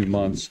last few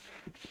months,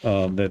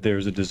 that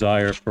there's a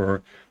desire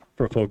for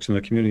folks in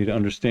the community to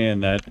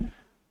understand that,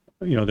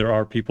 you know, there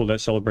are people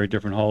that celebrate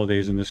different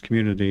holidays in this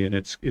community, and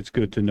it's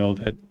good to know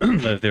that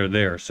that they're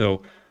there.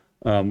 So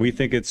we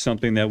think it's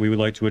something that we would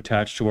like to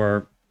attach to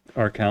our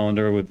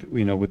calendar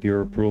with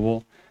your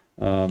approval.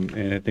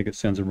 And I think it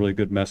sends a really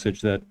good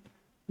message that,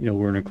 you know,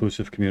 we're an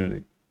inclusive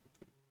community.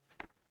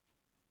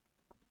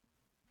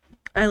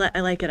 I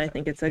like it. I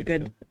think it's a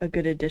good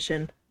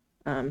addition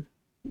for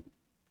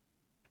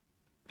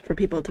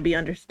people to be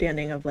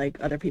understanding of like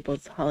other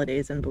people's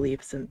holidays and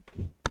beliefs and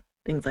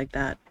things like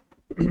that.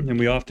 And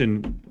we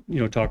often,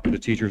 talk with the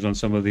teachers on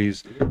some of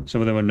these.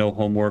 Some of them are no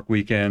homework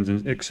weekends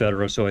and et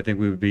cetera. So I think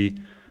we would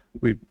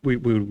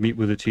meet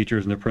with the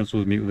teachers and the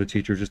principals would meet with the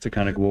teachers just to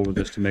kind of go over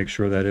this to make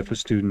sure that if a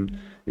student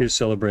is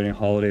celebrating a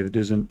holiday that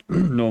isn't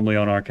normally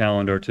on our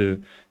calendar,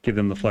 to give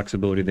them the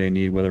flexibility they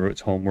need, whether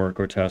it's homework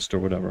or test or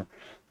whatever.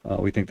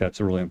 We think that's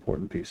a really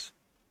important piece.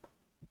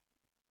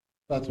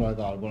 That's what I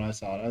thought when I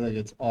saw it. I think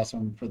it's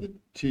awesome for the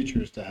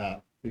teachers to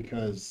have,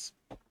 because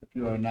if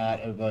you are not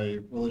of a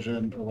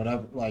religion or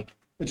whatever, like,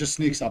 it just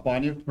sneaks up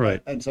on you.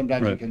 Right. And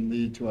sometimes Right. it can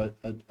lead to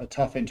a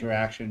tough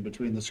interaction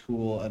between the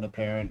school and a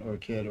parent or a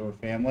kid or a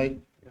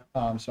family.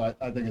 So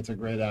I think it's a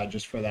great ad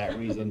just for that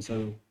reason.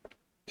 So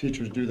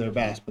teachers do their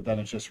best, but then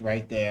it's just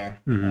right there.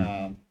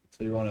 Mhm.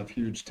 So you won't have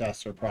huge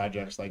tests or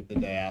projects like the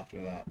day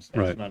after that. So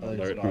Right. It's not I an think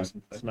it's alert. an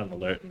awesome It's thing. not an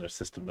alert in their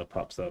system that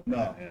pops up. No,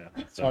 Yeah.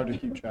 it's So, hard to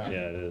keep track.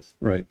 yeah, it is.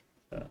 Right.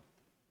 Yeah.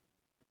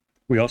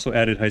 We also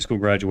added high school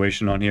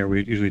graduation on here.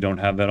 We usually don't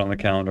have that on the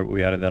calendar, but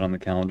we added that on the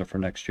calendar for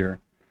next year.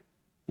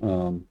 Does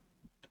And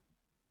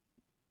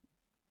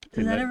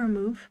that that- ever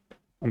move?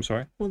 I'm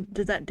sorry? Well,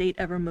 does that date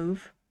ever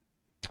move?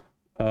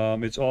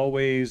 It's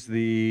always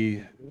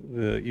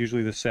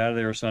usually the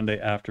Saturday or Sunday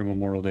after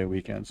Memorial Day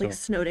weekend. So Like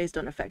snow days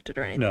don't affect it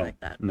or anything no, like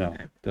that? no,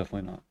 Okay.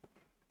 definitely not.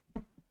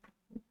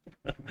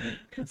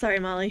 Sorry,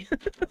 Molly.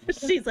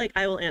 She's like,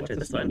 I will answer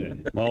What's this a one.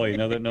 Sunday? Molly,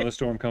 another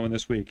storm coming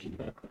this week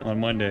on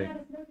Monday.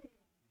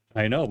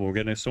 I know, but we're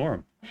getting a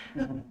storm.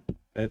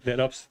 That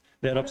ups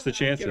the Get our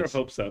chances.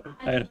 hopes up.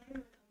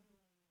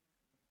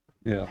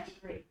 Yeah.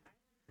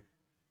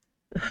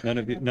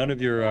 None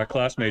of your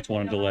classmates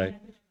want to delay.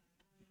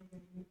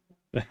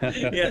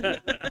 Yeah.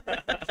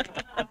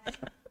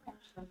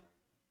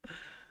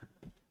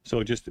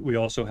 So we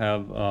also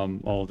have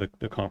all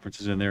the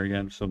conferences in there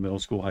again, so middle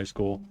school, high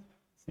school,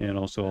 and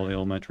also all the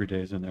elementary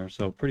days in there.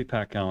 So pretty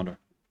packed calendar,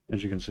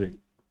 as you can see.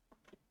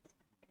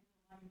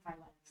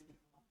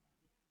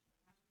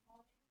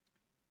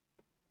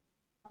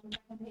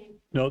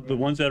 No, the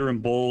ones that are in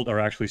bold are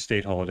actually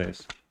state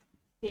holidays.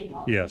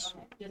 Yes.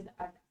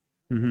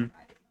 Mm-hmm.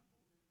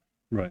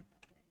 Right.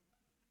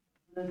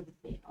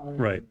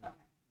 Right.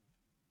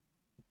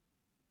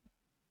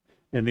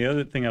 And the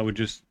other thing I would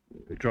just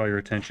draw your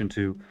attention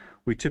to,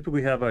 we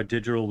typically have our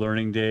digital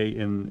learning day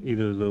in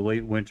either the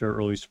late winter,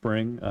 early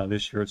spring.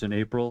 This year it's in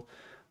April.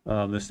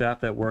 The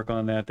staff that work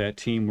on that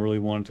team really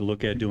wanted to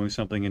look at doing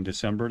something in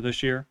December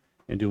this year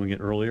and doing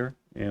it earlier.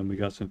 And we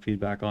got some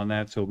feedback on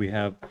that. So we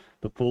have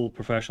the full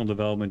professional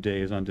development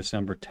day is on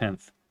December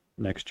 10th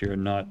next year,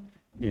 not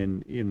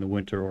in the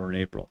winter or in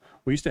April.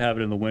 We used to have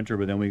it in the winter,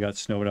 but then we got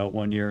snowed out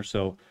one year.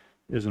 So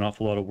there's an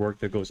awful lot of work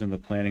that goes into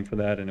planning for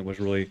that. And it was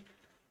really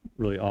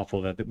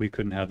awful that we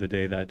couldn't have the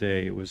day that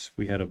day.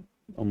 We had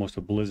almost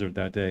a blizzard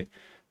that day.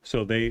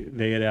 So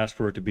they had asked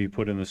for it to be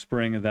put in the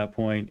spring at that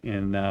point,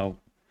 and now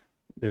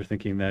they're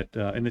thinking that,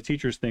 and the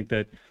teachers think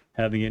that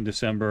having it in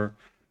December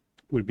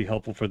would be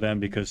helpful for them,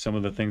 because some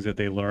of the things that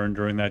they learned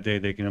during that day,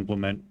 they can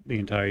implement the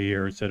entire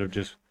year instead of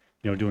just,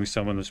 doing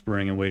some in the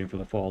spring and waiting for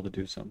the fall to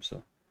do some,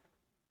 so.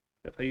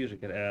 If I usually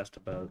get asked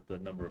about the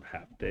number of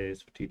half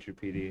days for teacher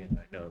PD, and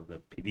I know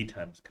the PD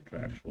time is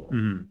contractual,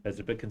 Mhm. as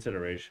a big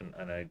consideration,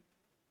 and I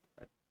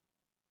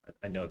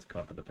know it's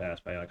come up in the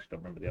past, but I actually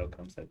don't remember the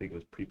outcomes. I think it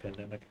was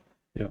pre-pandemic.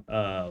 Yeah.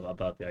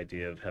 About the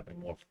idea of having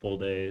more full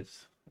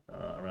days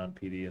around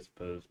PD as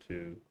opposed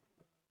to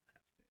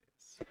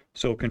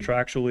So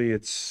contractually,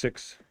 it's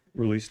 6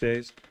 release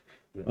days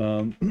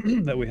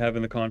that we have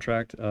in the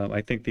contract.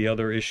 I think the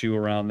other issue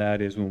around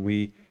that is when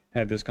we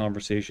had this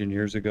conversation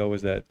years ago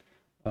is that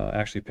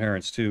actually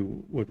parents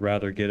too would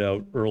rather get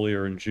out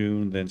earlier in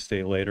June than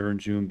stay later in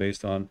June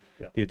based on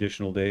the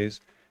additional days.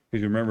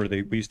 Because remember,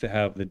 we used to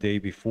have the day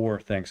before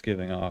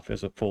Thanksgiving off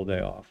as a full day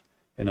off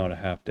and not a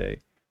half day.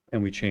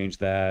 And we changed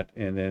that,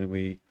 and then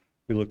we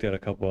looked at a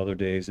couple other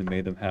days and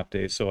made them half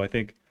days. So I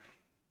think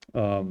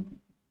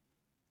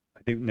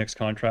next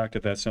contract,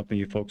 if that's something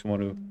you folks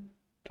want to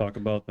talk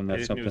about, then I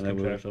that's just knew it was something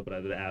that we contractual, but I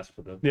would ask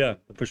for the yeah,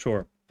 for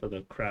sure. for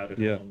the crowd at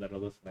Yeah. home that are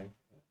listening.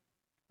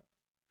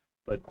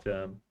 But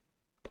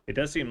it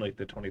does seem like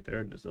the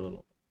 23rd is a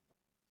little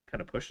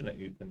kind of pushing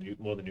it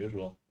more than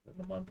usual in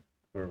the month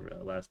for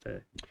last day.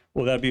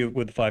 Well, that'd be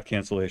with 5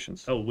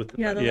 cancellations. Oh, with the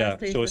Yeah, the Yeah, last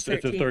day's so it's the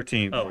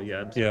 13th. Oh,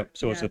 yeah. I'm sorry. Yeah,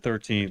 so it's the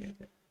 13th,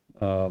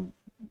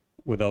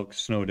 without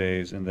snow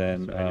days, and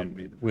then Sorry, I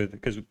didn't read that.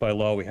 because by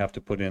law, we have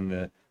to put in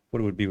what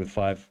it would be with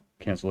 5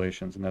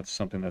 cancellations, and that's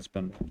something that's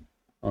been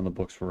on the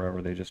books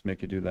forever. They just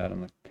make you do that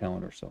on the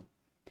calendar, so.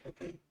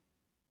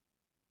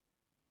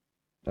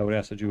 I would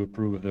ask that you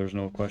approve if there's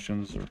no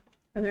questions, or,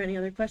 Are there any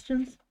other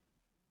questions?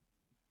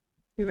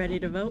 You ready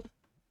to vote?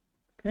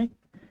 Okay.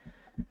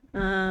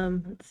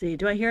 Let's see.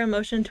 Do I hear a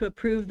motion to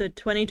approve the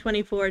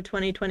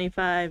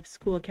 2024-2025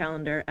 school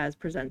calendar as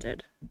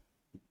presented?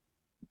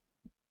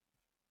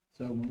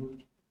 So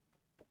moved.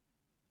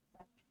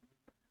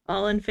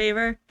 All in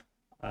favor?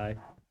 Aye.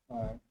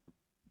 All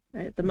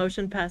right, the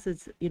motion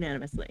passes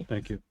unanimously.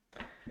 thank you.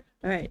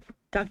 All right,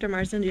 Dr.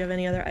 Marsden, do you have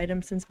any other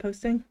items since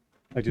posting?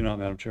 I do not,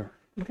 Madam Chair.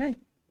 Okay.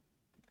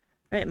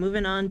 All right,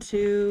 moving on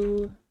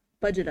to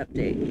budget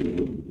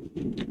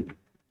update.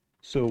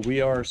 So we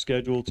are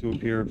scheduled to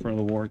appear in front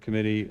of the warrant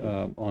committee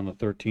on the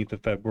 13th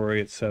of February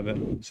at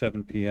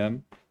 7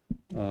 p.m.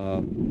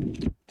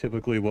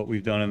 Typically, what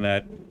we've done in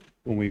that,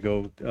 when we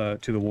go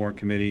to the warrant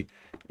committee,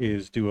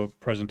 is do a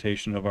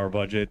presentation of our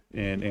budget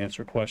and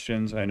answer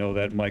questions. I know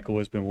that Michael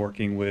has been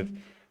working with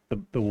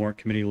the warrant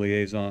committee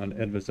liaison,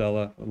 Ed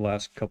Vazella, the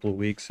last couple of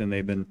weeks, and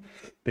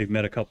they've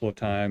met a couple of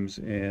times.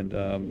 And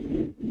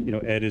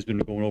Ed has been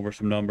going over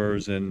some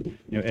numbers, and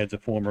Ed's a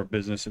former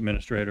business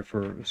administrator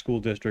for a school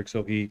district,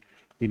 so he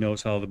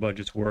knows how the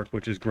budgets work,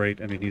 which is great.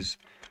 I mean, he's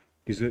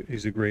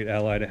a great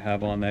ally to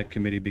have on that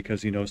committee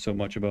because he knows so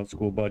much about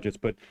school budgets.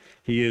 But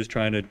he is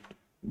trying to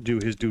do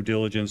his due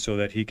diligence so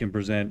that he can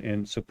present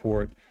and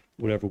support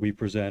whatever we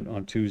present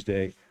on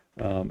Tuesday,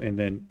 and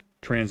then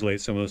translate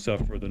some of the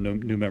stuff for the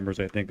new members,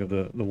 I think, of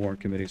the warrant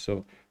committee.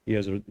 So he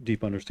has a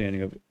deep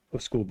understanding of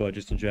school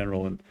budgets in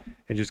general and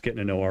just getting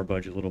to know our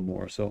budget a little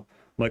more. So,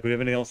 Mike, do you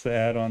have anything else to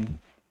add on?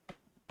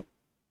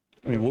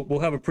 I mean, we'll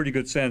have a pretty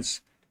good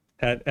sense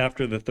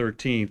after the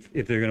 13th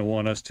if they're going to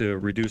want us to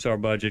reduce our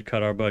budget,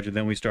 cut our budget.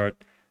 Then we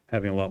start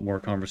having a lot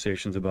more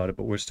conversations about it.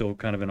 But we're still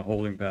kind of in a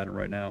holding pattern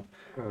right now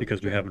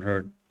because we haven't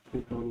heard.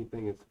 The only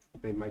thing is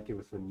they might give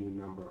us a new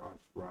number on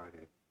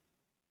Friday.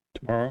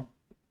 Tomorrow?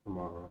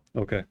 Tomorrow.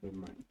 Okay. They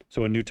might.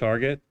 So a new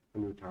target? A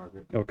new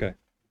target. Okay.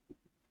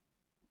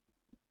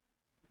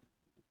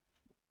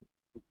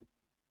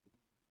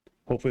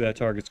 Hopefully that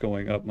target's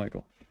going up,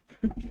 Michael.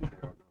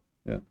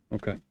 Yeah,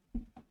 okay.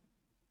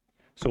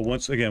 So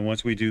once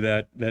we do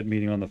that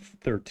meeting on the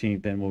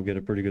 13th, then we'll get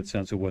a pretty good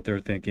sense of what they're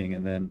thinking,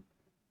 and then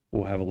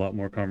we'll have a lot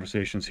more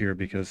conversations here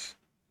because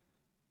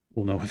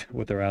we'll know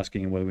what they're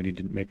asking and whether we need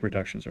to make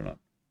reductions or not.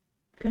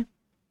 Okay.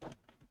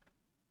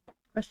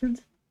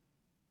 Questions?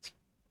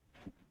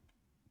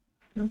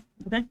 No?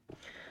 Okay.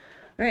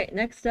 All right,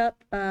 next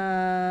up,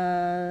 SBC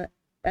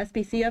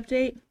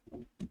update.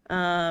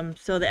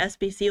 So the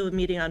SBC will be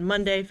meeting on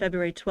Monday,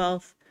 February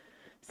 12th,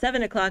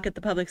 7 o'clock at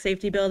the Public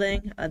Safety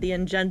Building. The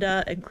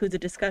agenda includes a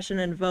discussion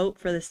and vote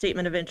for the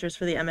statement of interest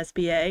for the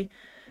MSBA,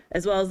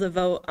 as well as a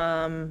vote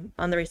on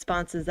the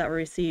responses that were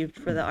received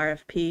for the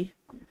RFP.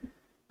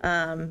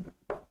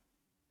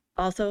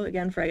 Also,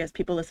 again, for I guess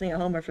people listening at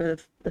home or for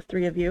the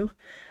three of you,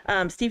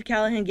 Steve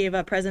Callahan gave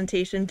a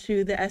presentation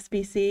to the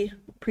SBC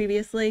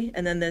previously,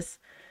 and then this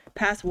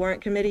past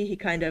warrant committee, he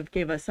kind of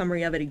gave a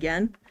summary of it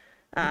again.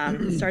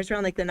 It starts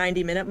around like the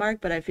 90-minute mark,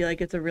 but I feel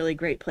like it's a really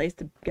great place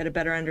to get a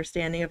better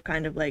understanding of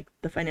kind of like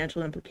the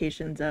financial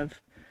implications of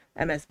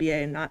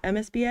MSBA and not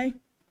MSBA.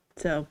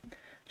 So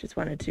just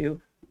wanted to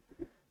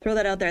throw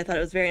that out there. I thought it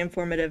was very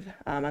informative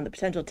on the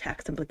potential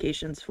tax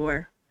implications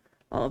for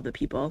all of the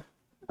people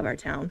of our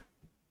town.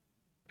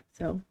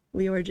 So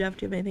Leo or Jeff,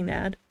 do you have anything to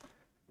add?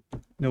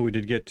 No, we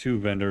did get 2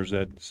 vendors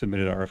that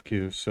submitted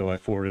RFQs, so I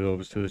forwarded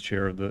those to the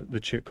chair of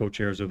the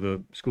co-chairs of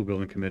the school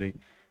building committee.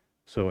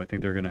 So I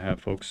think they're going to have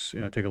folks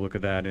take a look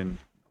at that and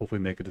hopefully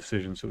make a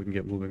decision so we can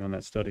get moving on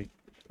that study.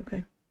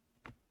 Okay.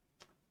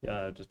 Yeah,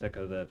 I'll just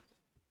echo that.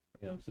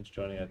 Since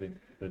joining, I think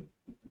that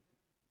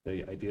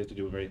the idea is to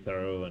do a very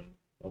thorough and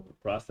open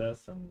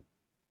process, and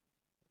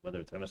whether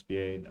it's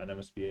MSBA,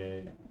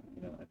 non-MSBA,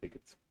 I think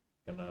it's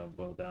going to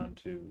boil down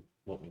to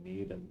what we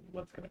need and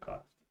what's going to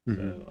cost.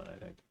 Mm-hmm. So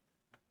I think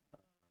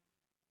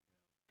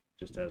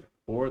just as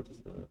board,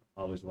 there's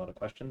always a lot of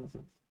questions,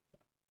 and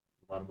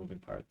a lot of moving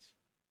parts.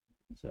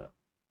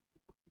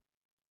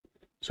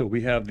 So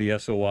we have the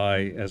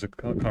SOI as a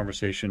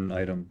conversation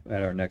item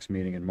at our next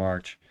meeting in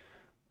March,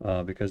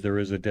 because there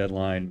is a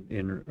deadline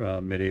in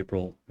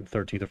mid-April,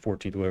 13th or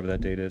 14th, whatever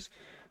that date is,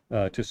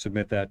 to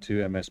submit that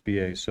to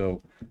MSBA.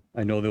 So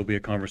I know there'll be a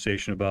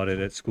conversation about it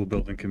at school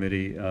building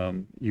committee.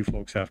 You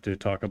folks have to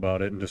talk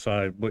about it and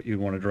decide what you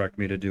want to direct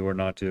me to do or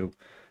not do.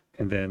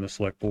 And then the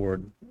select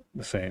board,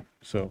 the same.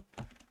 So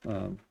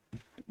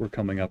we're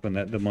coming up, and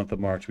that the month of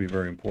March will be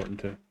very important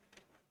to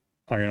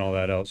iron all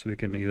that out so we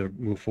can either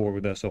move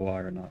forward with SOI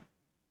or not.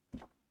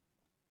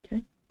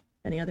 Okay.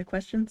 Any other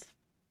questions?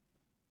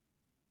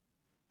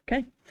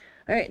 Okay.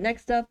 All right.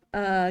 Next up,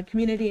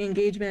 community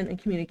engagement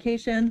and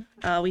communication.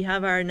 We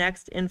have our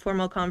next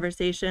informal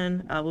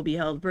conversation will be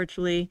held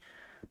virtually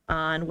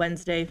on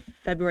Wednesday,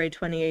 February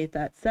 28th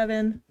at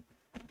 7.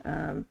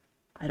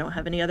 I don't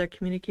have any other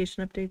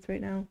communication updates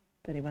right now.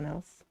 Anyone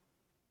else?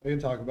 I can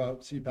talk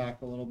about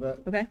CPAC a little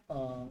bit. Okay. I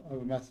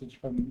have a message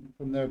from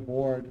their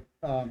board,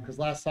 because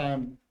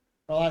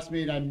our last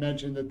meeting, I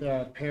mentioned that there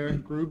are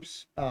parent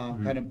groups,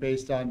 kind of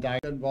based on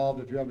data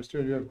involved. If you have a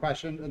student, you have a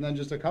question, and then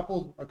just a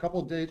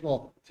couple dates.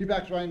 Well,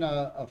 CPAC's running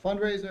a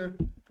fundraiser.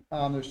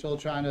 They're still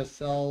trying to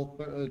sell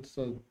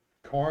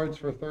cards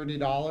for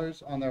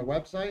 $30 on their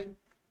website.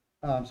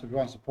 So if you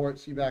want to support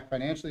CPAC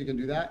financially, you can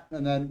do that.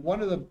 And then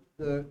one of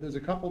there's a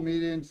couple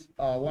meetings.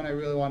 One I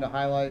really wanted to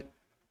highlight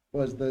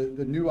was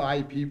the new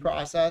IEP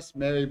process.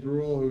 Mary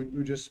Brule,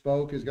 who just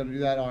spoke, is going to do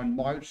that on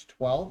March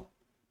 12th,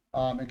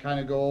 and kind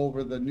of go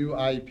over the new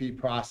IEP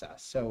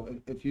process. So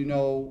if you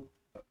know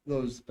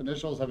those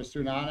initials, have a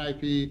student on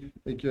IEP, I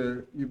think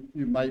you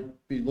might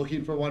be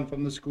looking for one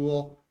from the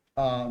school,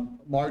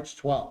 March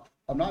 12th.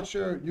 I'm not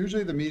sure,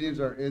 usually the meetings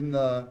are in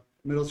the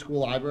middle school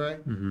library.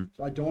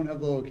 So I don't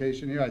have the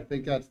location here. I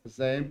think that's the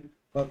same,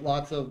 but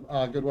lots of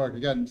good work.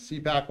 Again,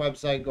 CPAC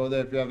website, go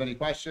there if you have any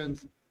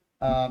questions.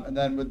 And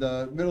then with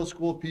the middle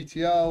school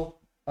PTO,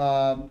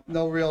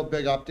 no real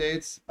big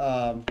updates.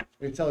 I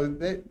can tell you,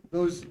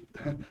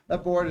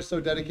 that board is so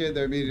dedicated.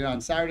 They're meeting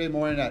on Saturday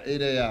morning at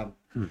 8 a.m.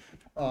 In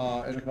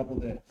a couple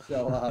of days.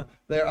 So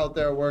they're out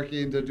there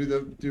working to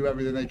do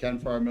everything they can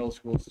for our middle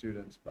school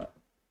students. But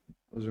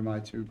those are my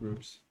two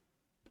groups.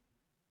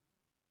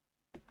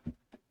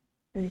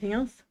 Anything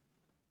else?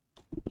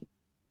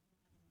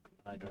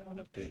 I don't have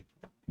an update.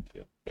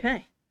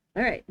 Okay.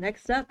 All right.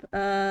 Next up,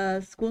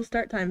 school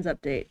start times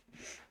update.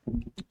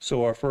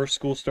 So our first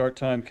school start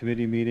time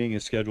committee meeting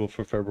is scheduled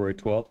for February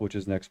 12th, which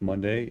is next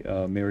Monday.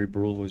 Mary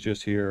Brule was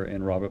just here,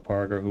 and Robert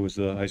Parker, who is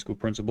the high school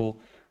principal,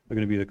 are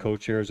going to be the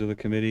co-chairs of the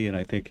committee. And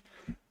I think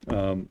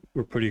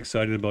we're pretty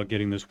excited about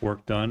getting this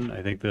work done.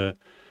 I think the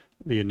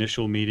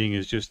initial meeting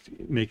is just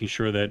making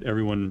sure that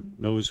everyone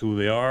knows who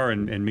they are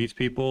and meets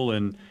people,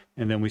 and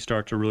then we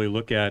start to really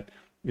look at,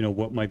 you know,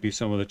 what might be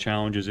some of the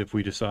challenges if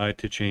we decide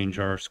to change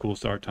our school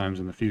start times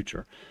in the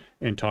future,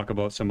 and talk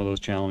about some of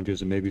those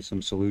challenges and maybe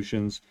some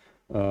solutions.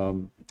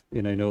 And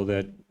I know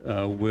that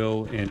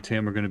Will and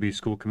Tim are going to be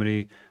school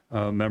committee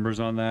members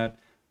on that.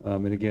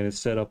 And again, it's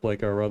set up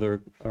like our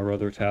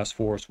other task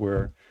force,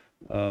 where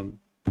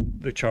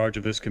the charge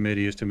of this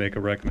committee is to make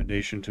a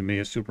recommendation to me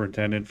as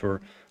superintendent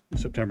for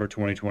September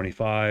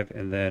 2025,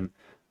 and then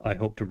I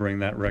hope to bring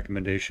that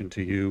recommendation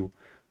to you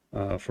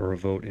for a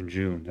vote in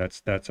June.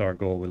 That's our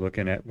goal. We're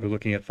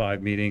looking at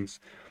 5 meetings,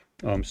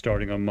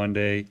 starting on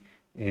Monday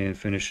and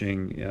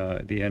finishing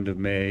the end of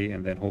May,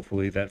 and then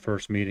hopefully that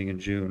first meeting in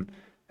June,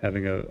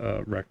 having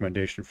a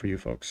recommendation for you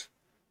folks.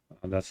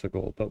 That's the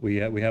goal. But we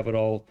have it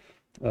all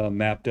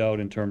mapped out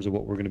in terms of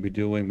what we're going to be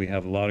doing. We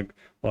have a lot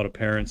of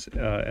parents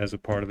as a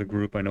part of the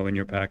group. I know in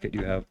your packet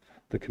you have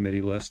the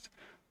committee list,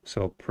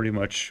 so pretty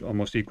much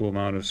almost equal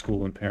amount of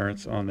school and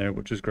parents on there,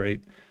 which is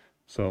great.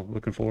 So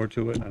looking forward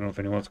to it. I don't know if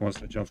anyone else wants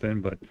to jump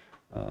in, but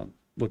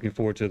looking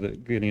forward to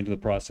getting into the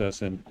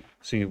process and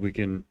seeing if we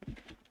can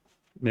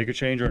make a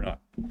change or not,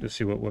 to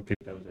see what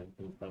people. That was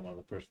one of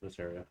the first in this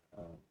area,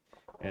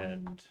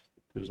 and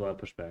there was a lot of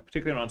pushback,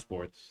 particularly on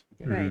sports.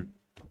 Right.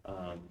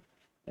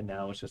 And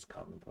now it's just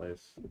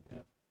commonplace.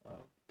 Yeah.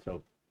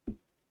 So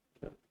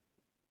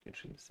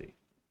interesting to see.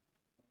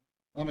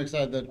 I'm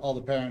excited that all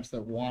the parents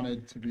that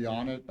wanted to be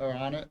on it are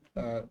on it,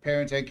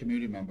 parents and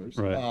community members.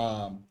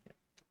 Right.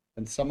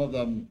 And some of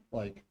them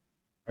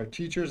are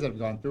teachers that have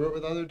gone through it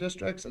with other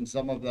districts, and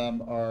some of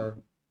them are,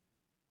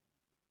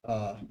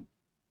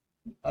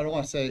 I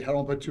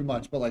don't put too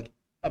much, but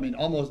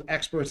almost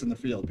experts in the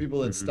field,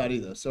 people that study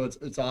this. So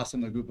it's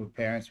awesome, the group of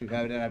parents we've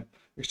had, and I've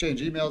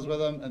exchanged emails with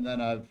them, and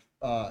then I've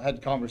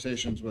had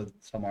conversations with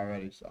some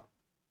already. So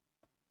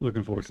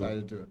Looking forward to it.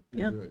 excited to do it.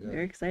 Yeah,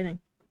 very exciting.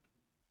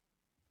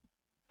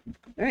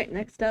 All right,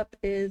 next up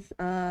is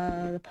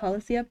the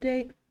policy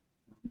update.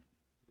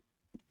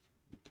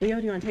 Leo,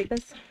 do you want to take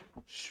this?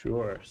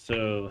 Sure.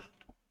 So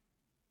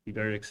the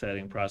very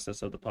exciting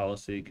process of the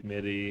policy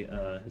committee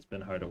has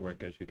been hard at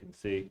work, as you can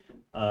see.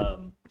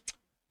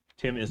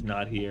 Tim is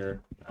not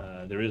here.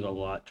 There is a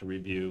lot to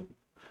review.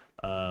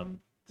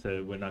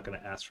 So we're not going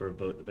to ask for a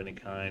vote of any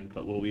kind,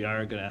 but what we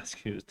are going to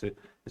ask you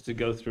is to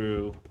go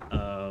through.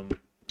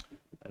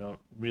 I don't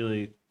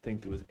really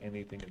think there was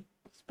anything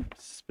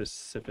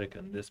specific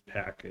in this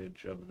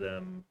package of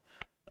them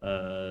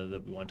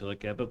that we want to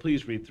look at, but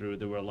please read through.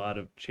 There were a lot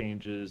of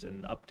changes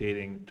and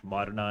updating to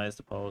modernize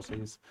the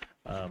policies.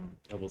 I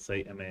will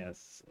say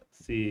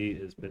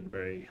MASC has been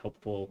very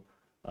helpful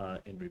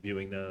in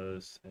reviewing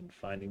those and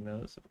finding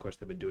those. Of course,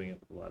 they've been doing it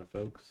with a lot of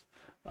folks.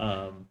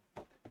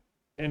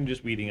 And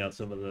just weeding out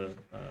some of the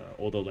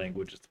older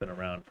language that's been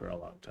around for a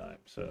long time.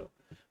 So,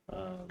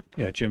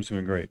 Yeah, Jim's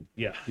been great.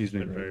 yeah, He's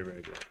been very,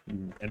 very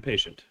good and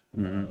patient.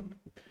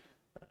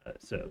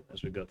 So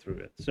as we go through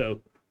it. So,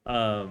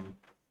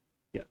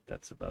 yeah,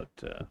 that's about,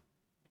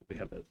 we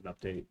have as an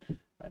update.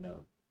 I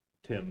know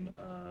Tim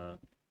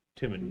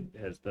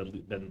has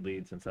been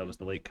lead since I was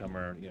the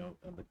latecomer,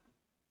 on the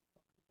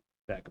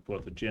back and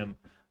forth with Jim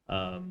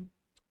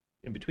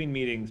in between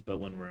meetings, but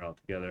when we're all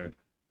together,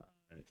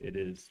 it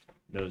is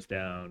nose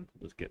down.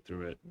 Let's get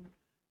through it. And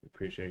we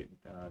appreciate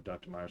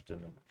Dr. Marston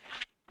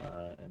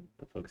and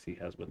the folks he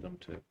has with them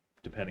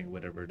depending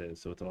whatever it is.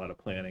 So it's a lot of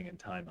planning and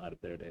time out of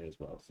their day as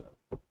well. So,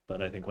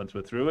 but I think once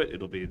we're through it,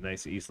 it'll be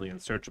nice, easily and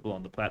searchable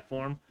on the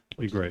platform,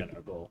 which is Great. kind of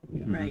our goal.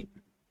 Yeah. Right.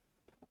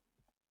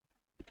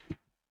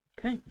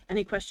 Okay.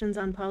 Any questions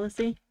on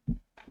policy?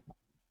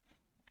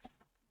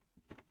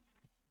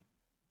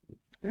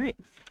 All right.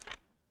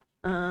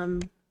 On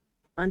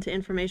to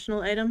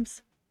informational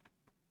items.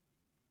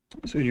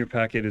 So in your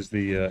packet is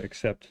the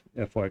accept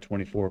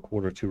FY24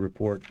 Q2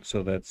 report.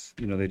 So that's,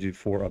 they do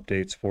 4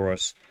 updates for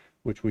us,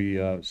 which we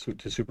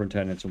to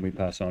superintendents and we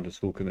pass on to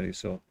school committee.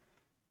 So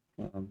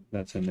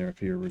that's in there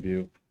for your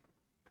review.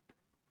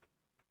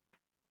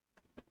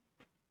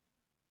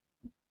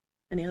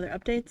 Any other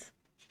updates?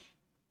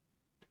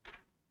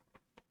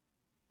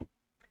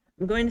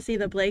 I'm going to see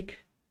the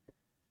Blake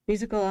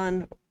musical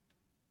on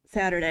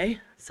Saturday,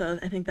 so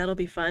I think that'll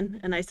be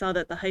fun. And I saw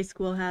that the high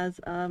school has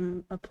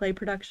a play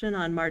production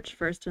on March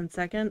 1st and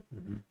 2nd.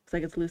 Looks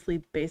like it's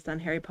loosely based on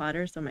Harry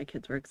Potter, so my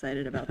kids were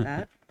excited about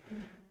that.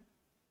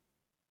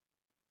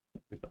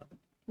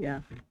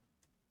 Yeah.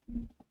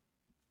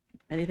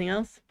 Anything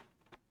else?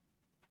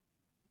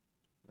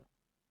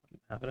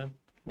 Happening?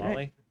 All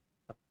right.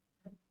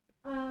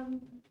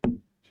 Molly?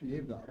 She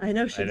gave that. I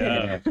know she I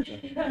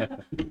did. know.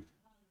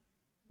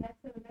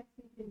 Next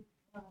week is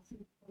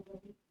Super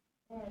Bowl,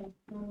 and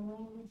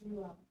normally we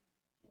do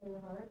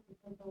Earhart, it's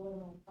like a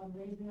little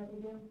fundraiser that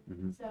we do.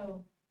 Mhm.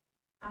 So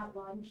at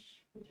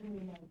lunch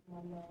between like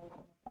Monday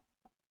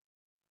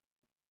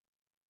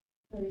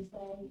and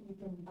Thursday, you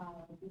can buy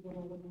like these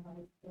little wooden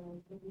hearts,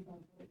 they're 50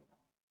 cents for the cost.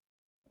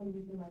 And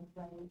you can like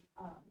write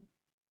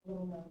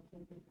little notes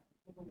and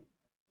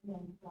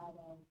then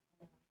Friday,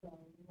 and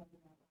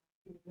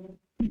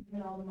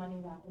then all the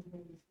money that was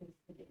raised goes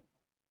to the day.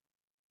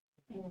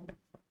 And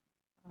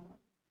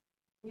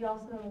we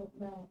also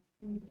met,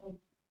 we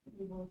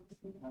worked with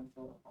the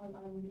council on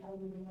our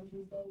meeting on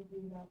Tuesday.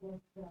 We met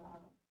with the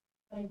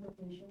banquet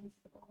stations,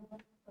 so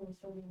we're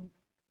starting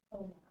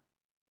on that.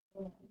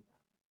 And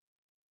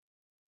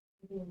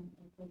again,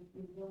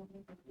 we will,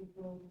 we're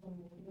doing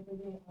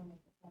it on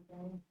like the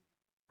Sunday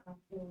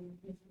after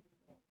this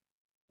week.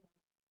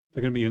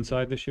 They're going to be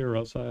inside this year or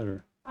outside,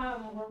 or?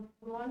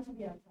 We want to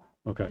be outside.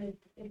 Okay.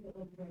 If it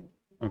was raining.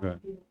 Okay.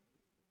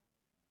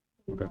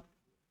 Okay.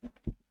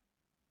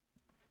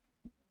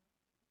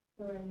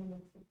 So we're in the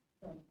midst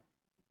of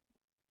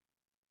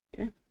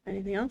Okay.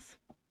 Anything else?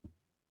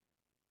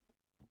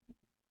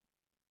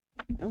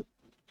 Nope.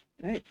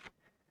 All right.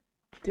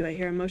 Do I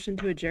hear a motion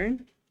to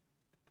adjourn?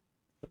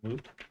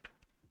 Moved?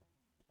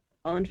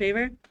 All in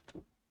favor?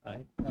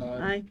 Aye.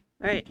 Aye.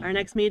 All right. Our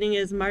next meeting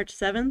is March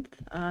 7th.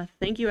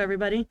 Thank you,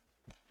 everybody.